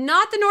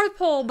 not the North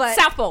Pole, but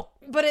South Pole.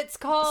 but it's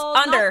called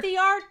Under. not the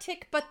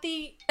Arctic, but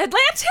the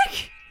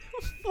Atlantic?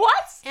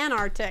 What?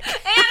 Antarctic.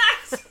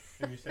 Anna.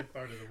 And you said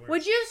part of the word.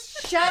 Would you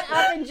shut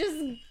up and just?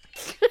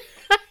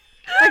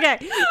 Okay,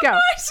 go.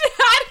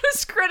 I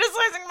was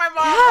criticizing my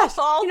mom Gosh,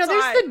 the whole you know, time.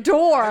 there's the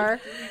door.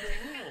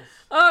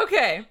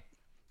 Okay.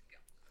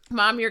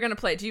 Mom, you're going to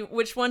play.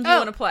 Which one do you Oh.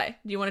 want to play?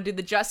 Do you want to do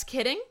the just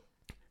kidding?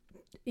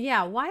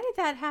 Yeah, why did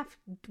that have?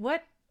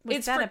 What was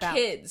It's that for about?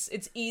 kids.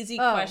 It's easy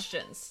Oh.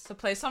 questions. So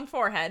place on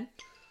forehead.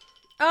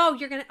 Oh,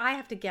 you're gonna. I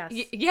have to guess.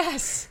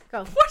 Yes. Go.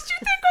 What did you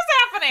think was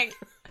happening?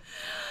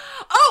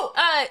 Oh,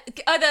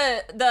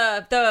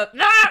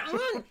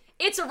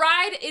 it's a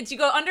ride. It's you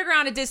go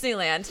underground at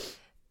Disneyland.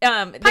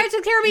 Pirates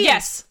of the Caribbean.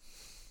 Yes.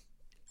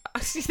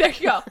 There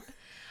you go.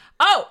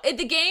 Oh,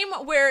 the game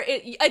where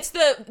it's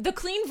the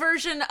clean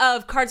version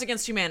of Cards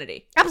Against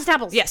Humanity. Apples to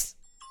apples. Yes.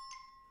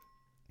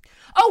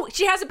 Oh,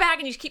 she has a bag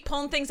and you keep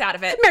pulling things out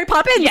of it. Mary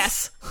Poppins.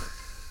 Yes.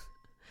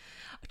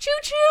 Choo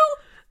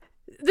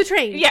choo. The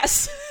train.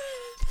 Yes.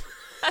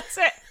 That's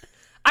it.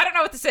 I don't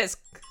know what this is.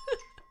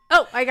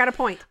 Oh, I got a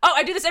point. Oh,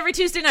 I do this every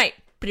Tuesday night.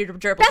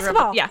 Gerbil,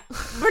 Basketball. Yeah.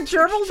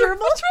 Gerbil,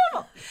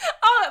 gerbil.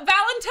 Oh,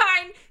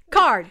 Valentine.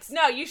 Cards.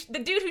 No, the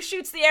dude who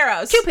shoots the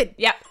arrows. Cupid.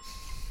 Yep.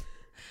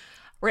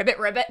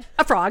 Ribbit.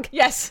 A frog.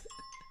 Yes.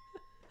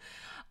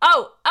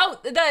 Oh,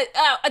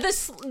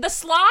 the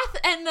sloth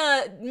and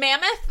the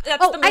mammoth.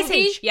 That's Oh, the movie. Ice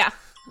Age. Yeah.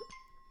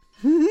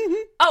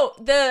 Oh,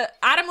 the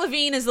Adam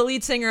Levine is the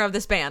lead singer of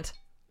this band.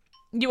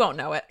 You won't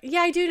know it.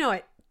 Yeah, I do know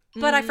it,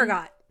 but I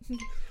forgot.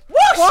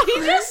 Whoosh!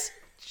 He just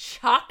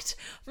chucked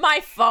my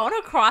phone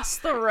across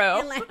the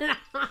room.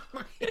 Are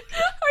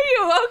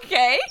you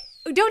okay?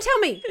 Don't tell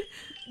me.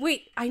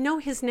 Wait, I know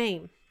his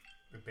name.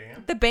 The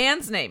band? The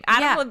band's name.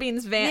 Adam Yeah.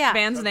 Levine's Yeah.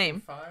 band's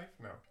name. 5?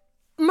 No.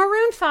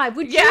 Maroon 5.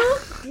 Would Yeah. you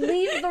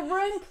leave the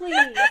room,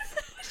 please?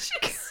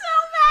 She's so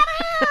mad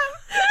at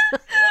him.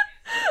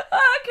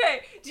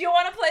 Okay. Do you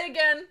want to play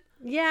again?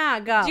 Yeah,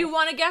 go. Do you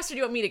want to guess or do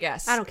you want me to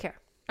guess? I don't care.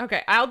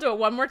 Okay, I'll do it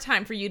one more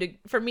time for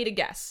me to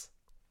guess.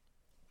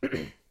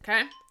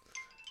 Okay.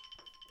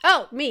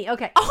 Oh, me.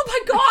 Okay. Oh my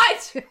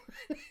god!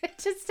 It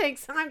just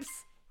takes time.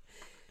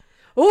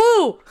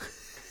 Ooh.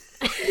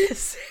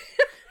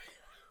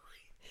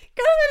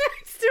 Go to the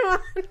next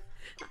one.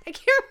 I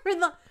can't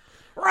remember the.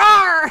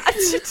 Roar. A tiger,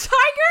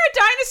 a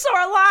dinosaur,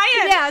 a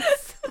lion.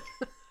 Yes.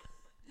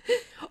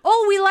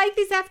 Oh, we like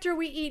these after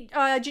we eat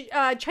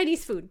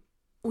Chinese food.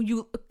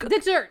 You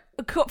Dessert.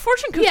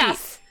 fortune cookies.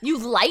 Yes. You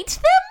light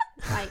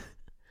them? Right.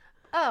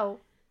 Oh.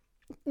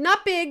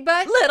 Not big,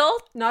 but Little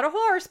not a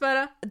horse, but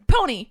a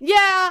pony.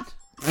 yeah.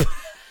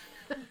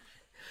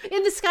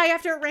 In the sky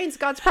after it rains,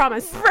 God's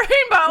promise.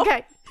 Rainbow.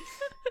 Okay.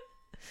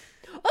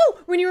 Oh,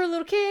 when you were a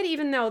little kid,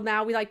 even though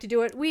now we like to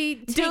do it, we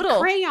take Doodle.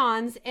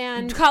 crayons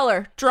and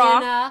Color. Draw.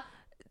 in a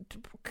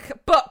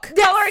Book.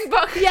 Coloring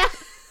book.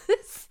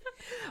 yes.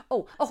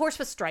 Oh, a horse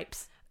with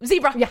stripes.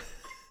 Zebra. Yeah.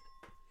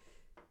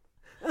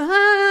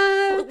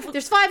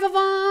 There's 5 of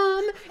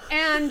them,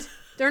 and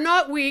they're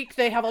not weak.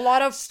 They have a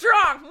lot of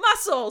Strong.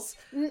 Muscles.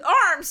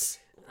 Arms.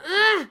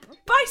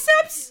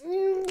 Biceps. No,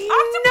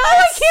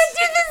 I can't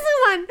do this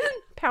one.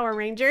 Power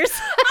Rangers.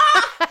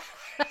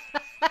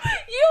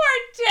 You are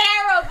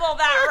terrible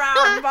that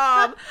round,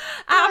 Bob.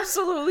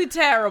 Absolutely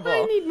terrible.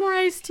 I need more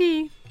iced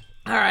tea.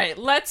 All right,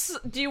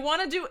 do you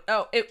want to do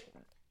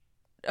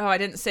I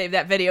didn't save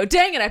that video.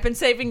 Dang it, I've been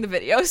saving the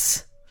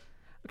videos.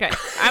 Okay,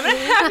 I'm going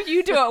to have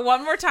you do it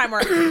one more time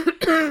where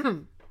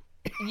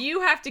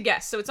you have to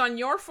guess. So it's on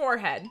your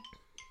forehead.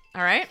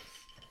 All right?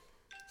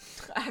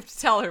 I have to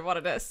tell her what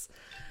it is.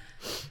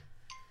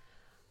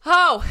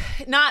 Oh,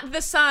 not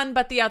the sun,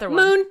 but the other one.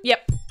 Moon.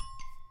 Yep.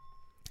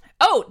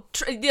 Oh,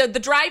 the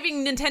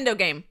driving Nintendo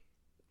game.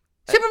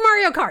 Super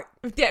Mario Kart.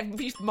 Yeah,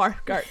 Mario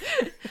Kart.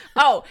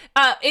 Oh,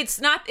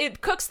 it's not.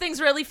 It cooks things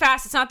really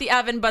fast. It's not the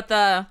oven, but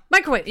the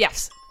Microwave.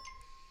 yes.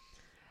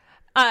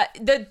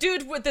 The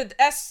dude with the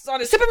S on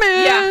his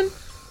Superman. Yeah.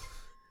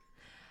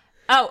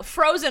 Oh,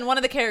 Frozen. One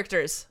of the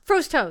characters.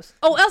 Froze toes.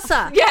 Oh,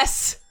 Elsa.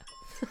 Yes.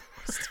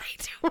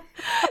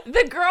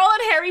 The girl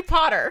in Harry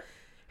Potter.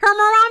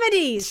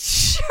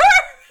 Hermoramides. Sure.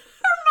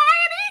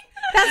 Hermione.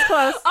 That's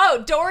close.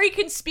 Oh, Dory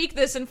can speak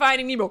this in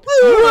Finding Nemo.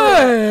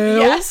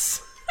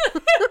 Yes.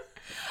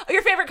 Oh,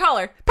 your favorite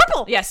color?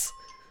 Purple. Yes.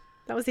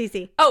 That was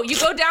easy. Oh, you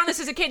go down this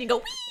as a kid. You go.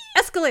 Wee!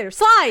 Escalator.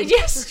 Slide.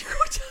 Yes. You go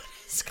down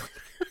this color.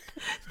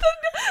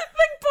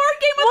 the board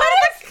game with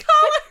all the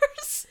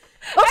colors.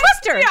 Oh,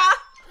 Twister.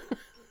 Yeah.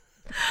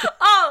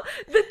 Oh,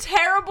 the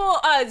terrible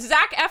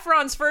Zac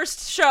Efron's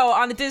first show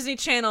on the Disney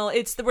Channel.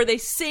 It's where they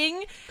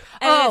sing.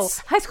 And it's,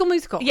 High School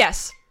Musical.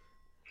 yes.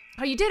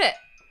 Oh, you did it.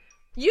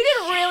 You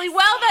did really well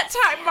that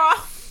time, Mom.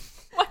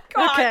 Oh my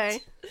God.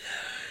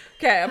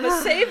 Okay, I'm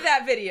gonna save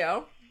that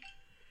video,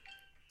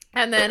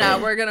 and then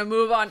we're gonna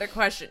move on to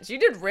questions. You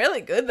did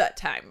really good that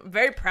time. I'm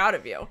very proud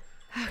of you.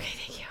 Okay,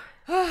 thank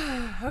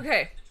you.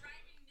 Okay.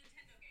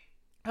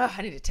 Oh,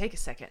 I need to take a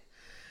second.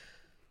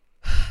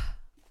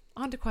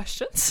 On to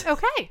questions.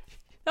 Okay.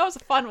 That was a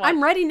fun one.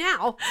 I'm ready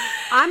now.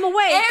 I'm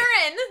awake.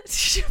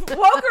 Erin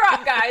woke her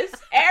up, guys.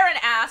 Erin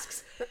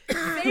asks,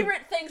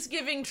 favorite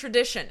Thanksgiving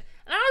tradition.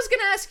 And I was going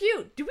to ask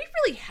you, do we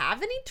really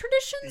have any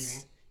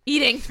traditions?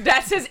 Eating.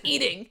 That says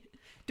eating.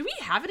 Do we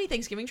have any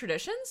Thanksgiving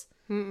traditions?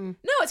 No,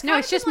 it's kind No, of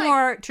it's just like,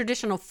 more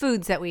traditional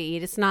foods that we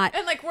eat. It's not.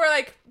 and like we're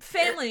like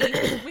family.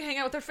 We hang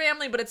out with our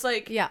family, but it's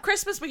like Yeah.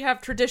 Christmas we have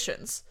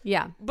traditions.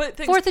 Yeah. But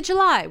 4th of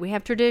July, we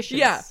have traditions.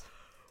 Yeah.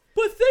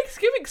 But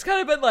Thanksgiving's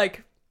kind of been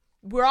like,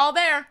 we're all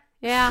there.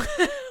 Yeah.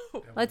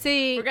 Let's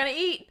eat. We're going to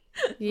eat.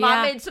 Yeah.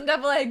 Mom made some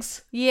devil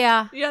eggs.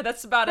 Yeah. Yeah,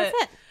 that's about That's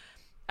it.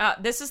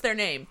 it. This is their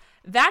name.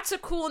 That's a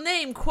cool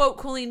name, quote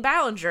Colleen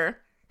Ballinger.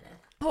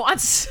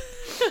 Wants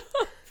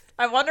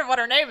I wonder what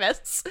her name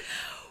is.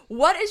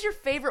 What is your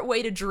favorite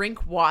way to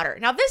drink water?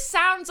 Now, this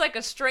sounds like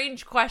a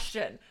strange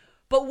question,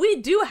 but we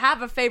do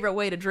have a favorite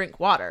way to drink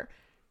water.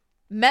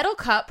 Metal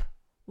cup,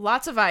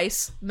 lots of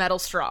ice, metal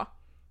straw.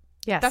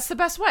 Yes. That's the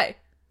best way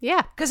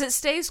Yeah. because it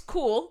stays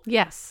cool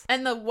Yes.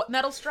 and the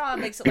metal straw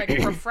makes it like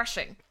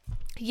refreshing.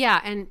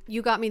 Yeah, and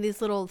you got me these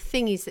little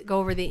thingies that go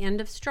over the end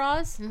of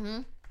straws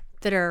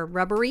that are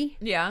rubbery,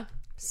 Yeah.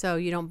 so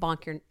you don't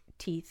bonk your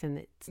teeth and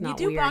it's not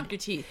you do weird. bonk your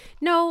teeth.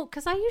 No,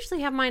 because I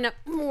usually have mine up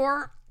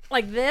more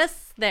like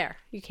this. There,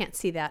 you can't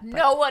see that. But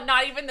No one,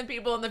 not even the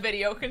people in the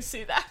video can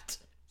see that.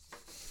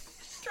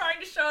 She's trying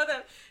to show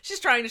them. She's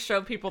trying to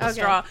show people the Okay.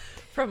 straw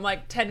from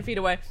like 10 feet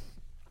away.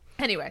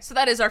 Anyway, so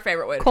that is our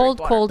favorite way to cold,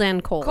 drink water. cold,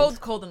 and cold.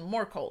 Cold, cold, and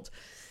more cold.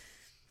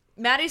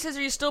 Maddie says,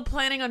 are you still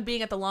planning on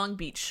being at the Long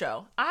Beach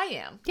show? I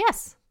am.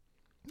 Yes.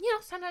 You know,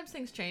 sometimes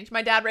things change.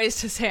 My dad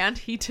raised his hand.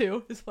 He,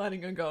 too, is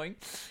planning on going.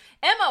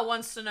 Emma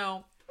wants to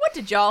know, what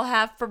did y'all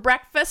have for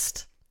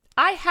breakfast?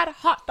 I had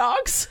hot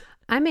dogs.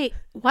 I made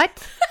what?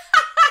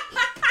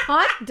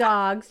 Hot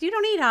dogs. You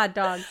don't eat hot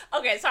dogs.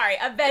 Okay, sorry,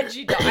 a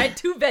veggie dog. I had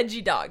 2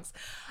 veggie dogs.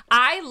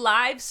 I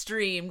live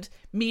streamed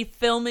me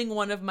filming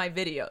one of my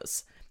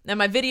videos. Now,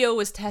 my video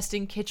was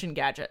testing kitchen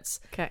gadgets.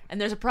 Okay. And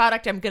there's a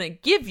product I'm going to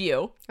give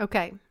you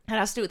Okay. that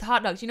has to do with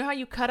hot dogs. You know how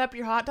you cut up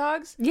your hot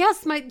dogs?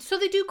 Yes, so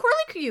they do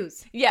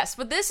curlicues. Yes,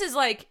 but this is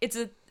like,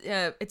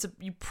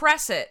 you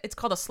press it. It's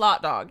called a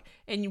slot dog.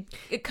 And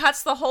it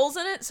cuts the holes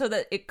in it so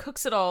that it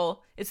cooks it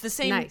all. It's the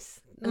same Nice.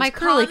 My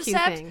curlicue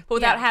concept, thing. but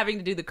without Yeah. having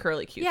to do the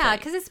curlicue Yeah, thing.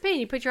 because it's pain.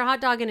 You put your hot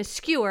dog in a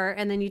skewer,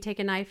 and then you take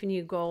a knife and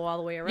you go all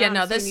the way around. Yeah, no,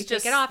 So when this you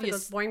just- take it off. It yes.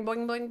 goes boing,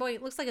 boing, boing, boing.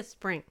 It looks like a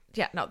spring.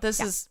 Yeah, no, this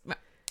is...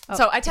 Oh.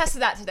 So I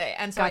tested that today,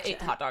 and so Gotcha. I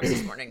ate hot dogs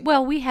this morning.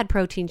 Well, we had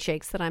protein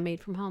shakes that I made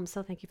from home,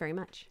 so thank you very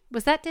much.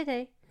 Was that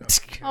today?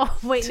 Oh,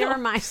 wait, never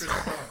mind.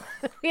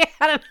 We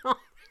had an You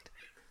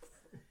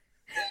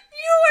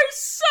are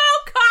so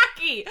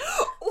cocky.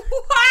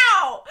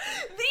 Wow.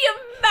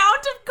 The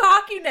amount of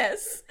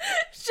cockiness.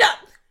 Shut.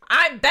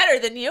 I'm better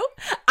than you.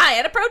 I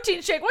had a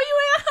protein shake. Well, you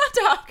ate a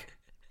hot dog.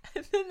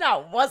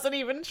 That wasn't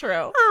even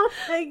true. Oh,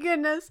 my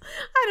goodness.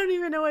 I don't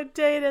even know what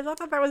day it is. I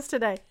thought that was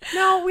today.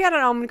 No, we had an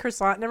almond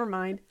croissant. Never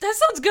mind. That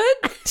sounds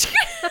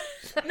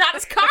good. Not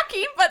as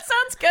cocky, but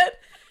sounds good.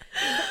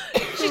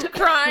 She's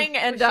crying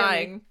and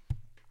dying.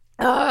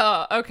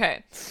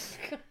 Okay.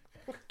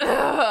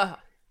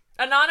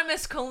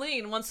 Anonymous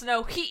Colleen wants to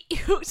know,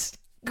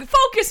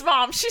 focus,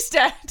 Mom. She's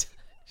dead.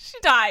 She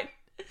died.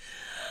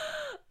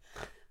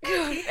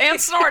 And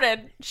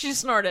snorted. She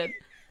snorted.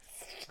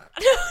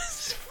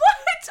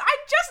 What? I'm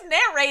just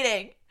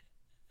narrating.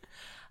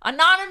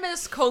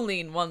 Anonymous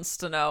Colleen wants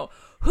to know,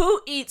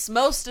 who eats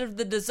most of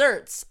the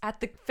desserts at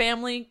the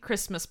family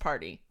Christmas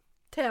party?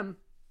 Tim.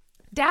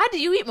 Dad, do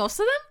you eat most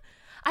of them?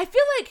 I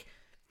feel like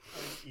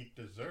Eat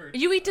dessert.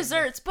 you eat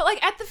desserts, but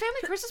like at the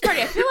family Christmas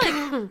party, I feel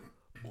like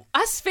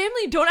us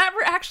family don't ever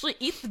actually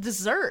eat the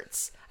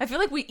desserts. I feel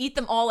like we eat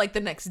them all like the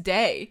next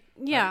day.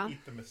 Yeah.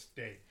 Eat the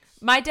mistakes.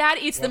 My dad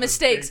eats the While they're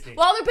mistakes baking.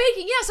 while they're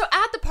baking. Yeah, so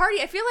at the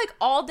party, I feel like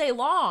all day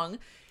long,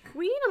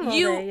 We eat them all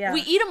day, yeah.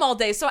 we eat them all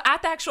day. So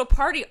at the actual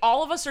party,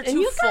 all of us are and too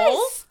you full.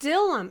 guys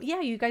steal them.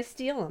 Yeah, you guys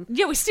steal them.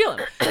 Yeah, we steal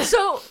them.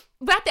 So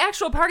at the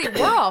actual party,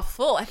 we're all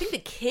full. I think the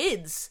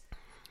kids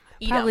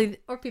eat 'em. Probably,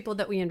 or people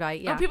that we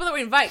invite, yeah. Or people that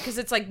we invite because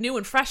it's like new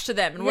and fresh to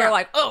them, and Yeah. we're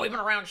like, oh, we've been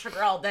around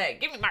sugar all day.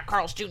 Give me my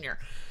Carl's Jr.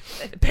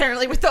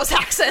 Apparently, with those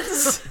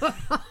accents,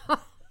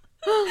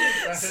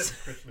 That is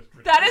Christmas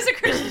tradition. that is a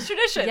Christmas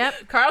tradition.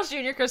 Yep. Carl's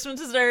Jr. Christmas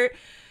dessert.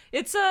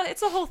 It's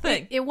a whole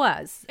thing. It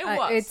was. It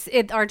was.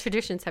 Our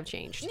traditions have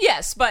changed.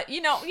 Yes, but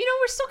you know,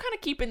 we're still kind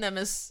of keeping them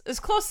as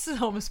close to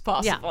home as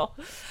possible.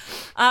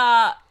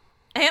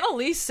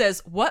 Annalise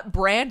says, "What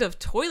brand of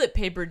toilet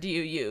paper do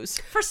you use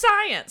for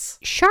science?"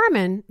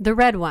 Charmin, the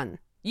red one.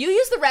 You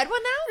use the red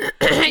one now?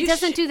 It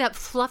doesn't do that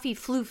fluffy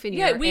floof in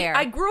your hair.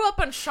 I grew up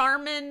on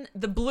Charmin,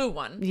 the blue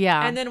one.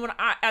 Yeah. And then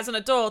as an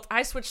adult,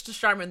 I switched to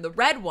Charmin, the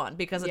red one,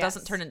 because it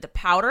doesn't turn into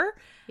powder.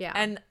 Yeah.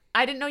 And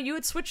I didn't know you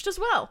had switched as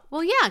well.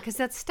 Well, yeah, because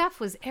that stuff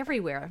was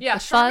everywhere. Yeah,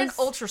 The Charmin fuzz.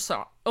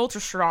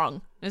 Ultra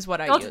Strong is what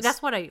I use.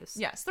 That's what I use.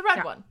 Yes, the red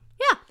Yeah. one.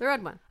 Yeah, the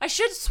red one. I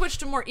should switch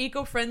to a more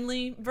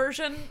eco-friendly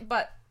version,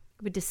 but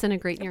It would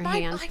disintegrate in your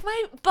hand.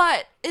 my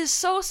butt is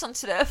so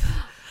sensitive.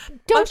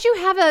 Don't you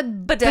have a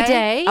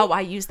bidet? Oh,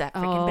 I use that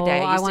freaking Oh,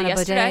 bidet. I used want it a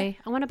yesterday.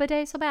 bidet. I want a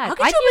bidet so bad. I'll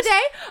get you a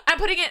bidet. I'm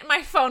putting it in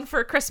my phone for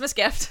a Christmas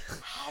gift.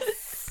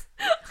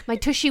 My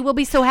tushy will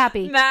be so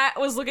happy. Matt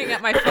was looking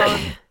at my phone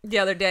the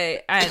other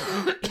day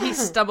and he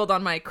stumbled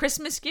on my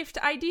Christmas gift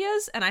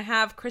ideas, and I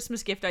have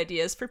Christmas gift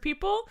ideas for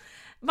people.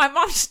 My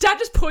dad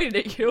just pointed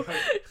at you.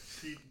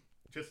 She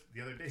just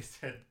the other day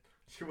said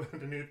she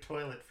wanted a new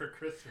toilet for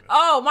Christmas.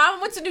 Oh, Mom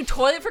wants a new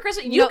toilet for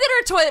Christmas? You No. get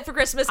her a toilet for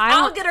Christmas. I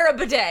I'll want- get her a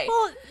bidet.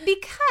 Well,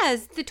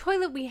 because the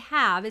toilet we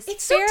have is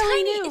It's so fairly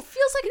tiny. new. It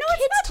feels like a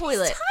kid's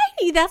toilet. It's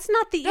tiny. That's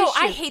not the No, issue.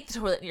 I hate the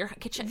toilet in your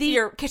kitchen.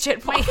 Your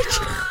kitchen. My kitchen.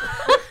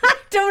 I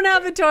don't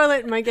have a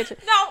toilet in my kitchen.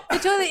 No. The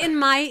toilet in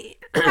my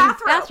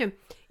bathroom.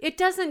 It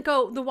doesn't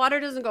go. The water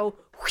doesn't go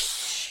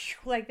whoosh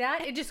like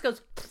that. It just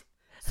goes.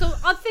 So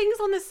things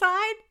on the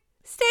side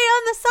stay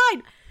on the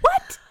side.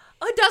 What?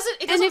 It doesn't.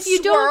 It And doesn't if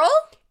you swirl.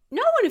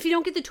 No, and if you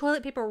don't get the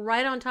toilet paper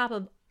right on top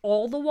of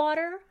all the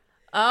water,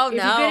 Oh if you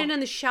get it in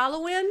the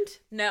shallow end,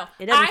 No,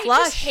 It doesn't I just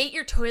flush. hate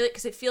your toilet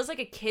because it feels like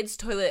a kid's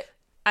toilet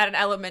at an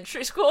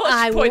elementary school. She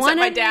I points want at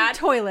my a new dad.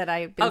 toilet.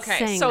 I've been Okay,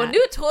 saying so that. a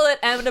new toilet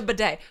and a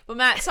bidet. But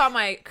Matt saw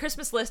my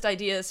Christmas list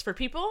ideas for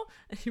people,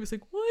 and he was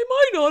like, "Why am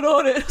I not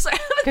on it?" I was like, "I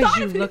haven't Because thought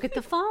you of it." look at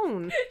the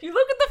phone. You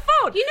look at the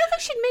phone. You know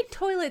they should make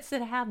toilets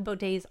that have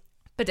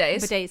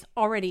bidets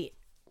already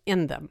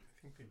in them.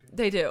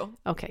 They do.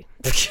 Okay.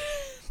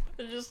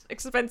 They're just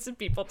expensive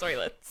people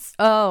toilets.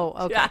 Oh,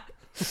 okay. Yeah.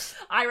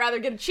 I'd rather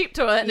get a cheap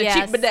toilet and a Yes.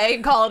 cheap bidet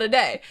and call it a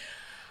day.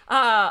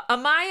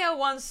 Amaya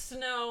wants to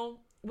know,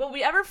 will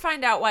we ever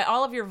find out why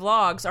all of your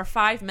vlogs are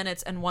 5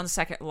 minutes and 1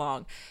 second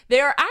long? They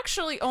are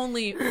actually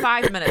only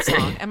 5 minutes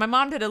long. And my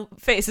mom did a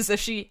face as if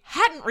she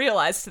hadn't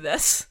realized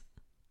this.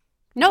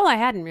 No, I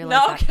hadn't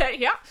realized No, that. okay,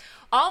 yeah.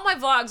 All my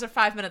vlogs are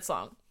 5 minutes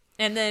long.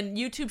 And then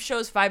YouTube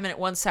shows 5 minute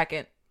 1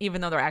 second,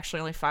 even though they're actually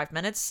only 5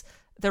 minutes.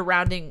 They're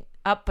rounding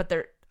up, but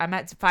I'm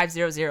at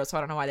 500, so I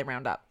don't know why they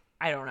round up.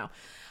 I don't know.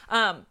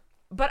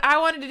 But I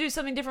wanted to do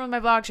something different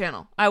with my vlog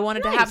channel. I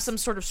wanted to have Nice. some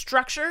sort of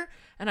structure,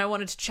 and I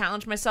wanted to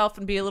challenge myself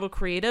and be a little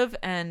creative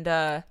and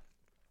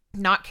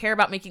not care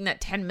about making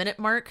that 10-minute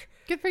mark.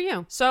 Good for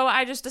you. So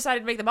I just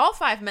decided to make them all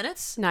 5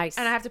 minutes. Nice.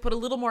 And I have to put a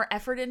little more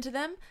effort into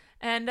them.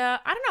 And I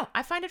don't know.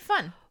 I find it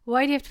fun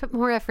Why do you have to put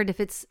more effort if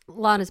it's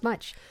not as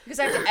much? because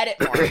I have to edit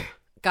more.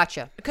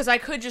 Gotcha. Because I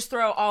could just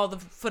throw all the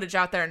footage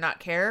out there and not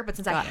care, but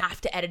since I Got it.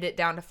 have to edit it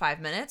down to 5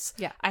 minutes,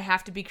 Yeah. I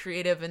have to be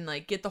creative and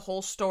like get the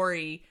whole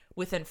story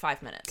within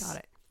 5 minutes. Got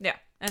it. Yeah,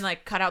 and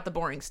like cut out the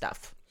boring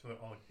stuff. So they're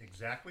all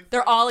exactly.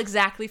 They're all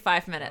exactly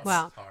 5 minutes.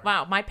 Wow.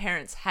 Wow, my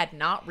parents had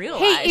not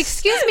realized. Hey,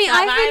 excuse me. that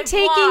I've been my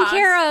taking vlogs-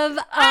 care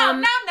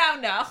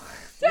of No.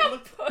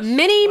 Don't push.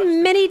 many, What's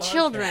the many content?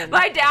 children.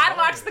 My dad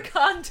watched the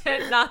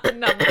content, not the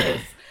numbers.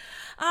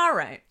 All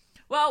right.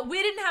 Well,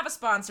 we didn't have a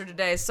sponsor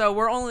today, so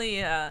we're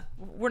only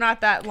we're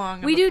not that long.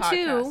 of We a do podcast.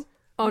 too.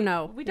 Oh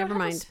no, We don't never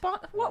have mind.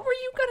 What were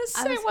you gonna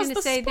say? I was Was gonna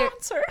the say there-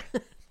 sponsor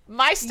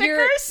my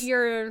stickers?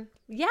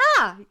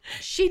 Yeah,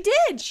 she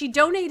did. She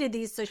donated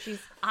these, so she's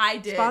I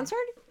did. sponsored.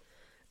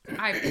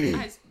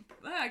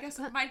 I guess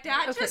my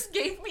dad Okay. just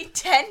gave me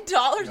 $10.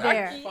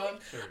 There.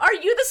 Sponsored. Are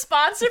you the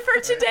sponsor for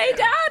today,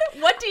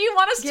 Dad? What do you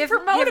want us to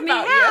promote give me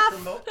about half.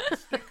 Promote the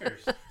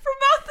stickers.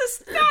 promote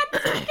this.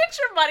 God, get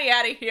your money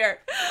out of here.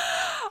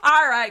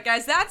 All right,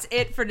 guys, that's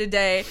it for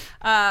today.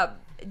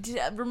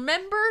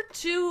 Remember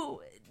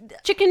to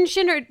Chicken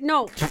shinner.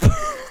 No.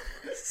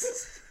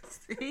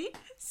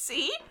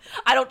 see.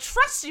 I don't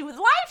trust you with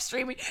live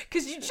streaming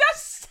because you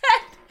just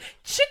said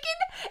chicken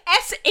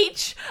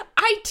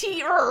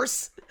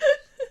shiters.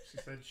 She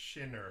said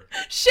shinner.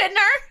 Shinner.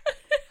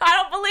 I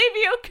don't believe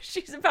you because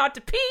she's about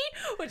to pee,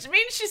 which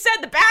means she said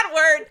the bad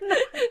word,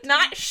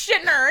 not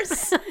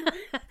shinners.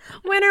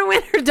 Winner,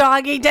 winner,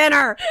 doggy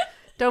dinner.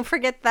 Don't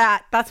forget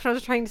that. That's what I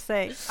was trying to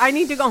say. I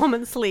need to go home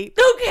and sleep.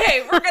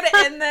 Okay, we're going to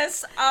end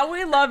this.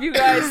 We love you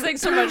guys.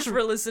 Thanks so much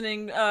for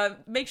listening.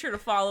 Make sure to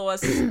follow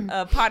us,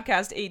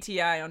 Podcast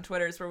ATI on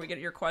Twitter is where we get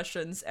your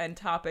questions and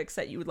topics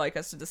that you would like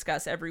us to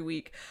discuss every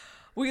week.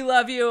 We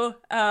love you.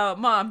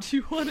 Mom, do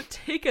you want to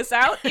take us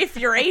out if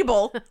you're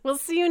able? We'll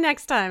see you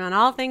next time on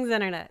All Things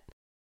Internet.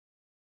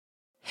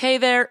 Hey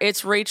there,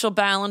 it's Rachel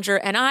Ballinger,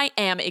 and I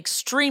am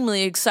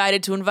extremely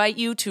excited to invite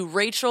you to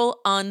Rachel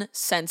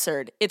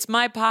Uncensored. It's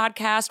my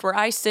podcast where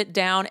I sit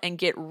down and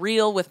get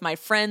real with my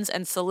friends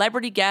and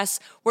celebrity guests,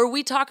 where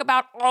we talk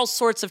about all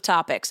sorts of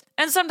topics.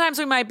 And sometimes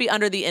we might be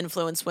under the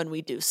influence when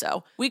we do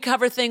so. We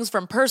cover things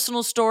from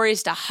personal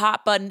stories to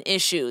hot button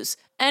issues.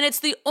 And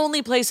it's the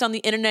only place on the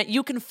internet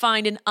you can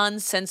find an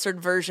uncensored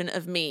version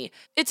of me.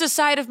 It's a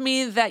side of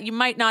me that you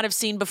might not have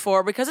seen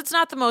before because it's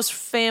not the most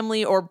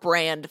family or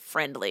brand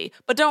friendly.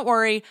 But don't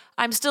worry,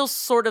 I'm still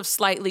sort of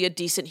slightly a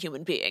decent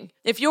human being.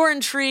 If you're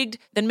intrigued,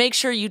 then make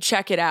sure you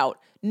check it out.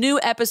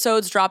 New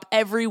episodes drop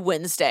every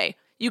Wednesday.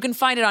 You can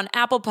find it on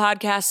Apple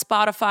Podcasts,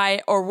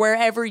 Spotify, or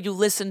wherever you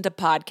listen to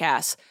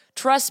podcasts.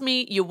 Trust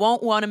me, you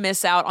won't want to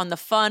miss out on the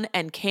fun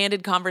and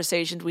candid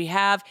conversations we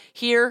have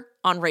here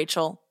on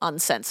Rachel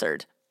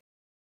Uncensored.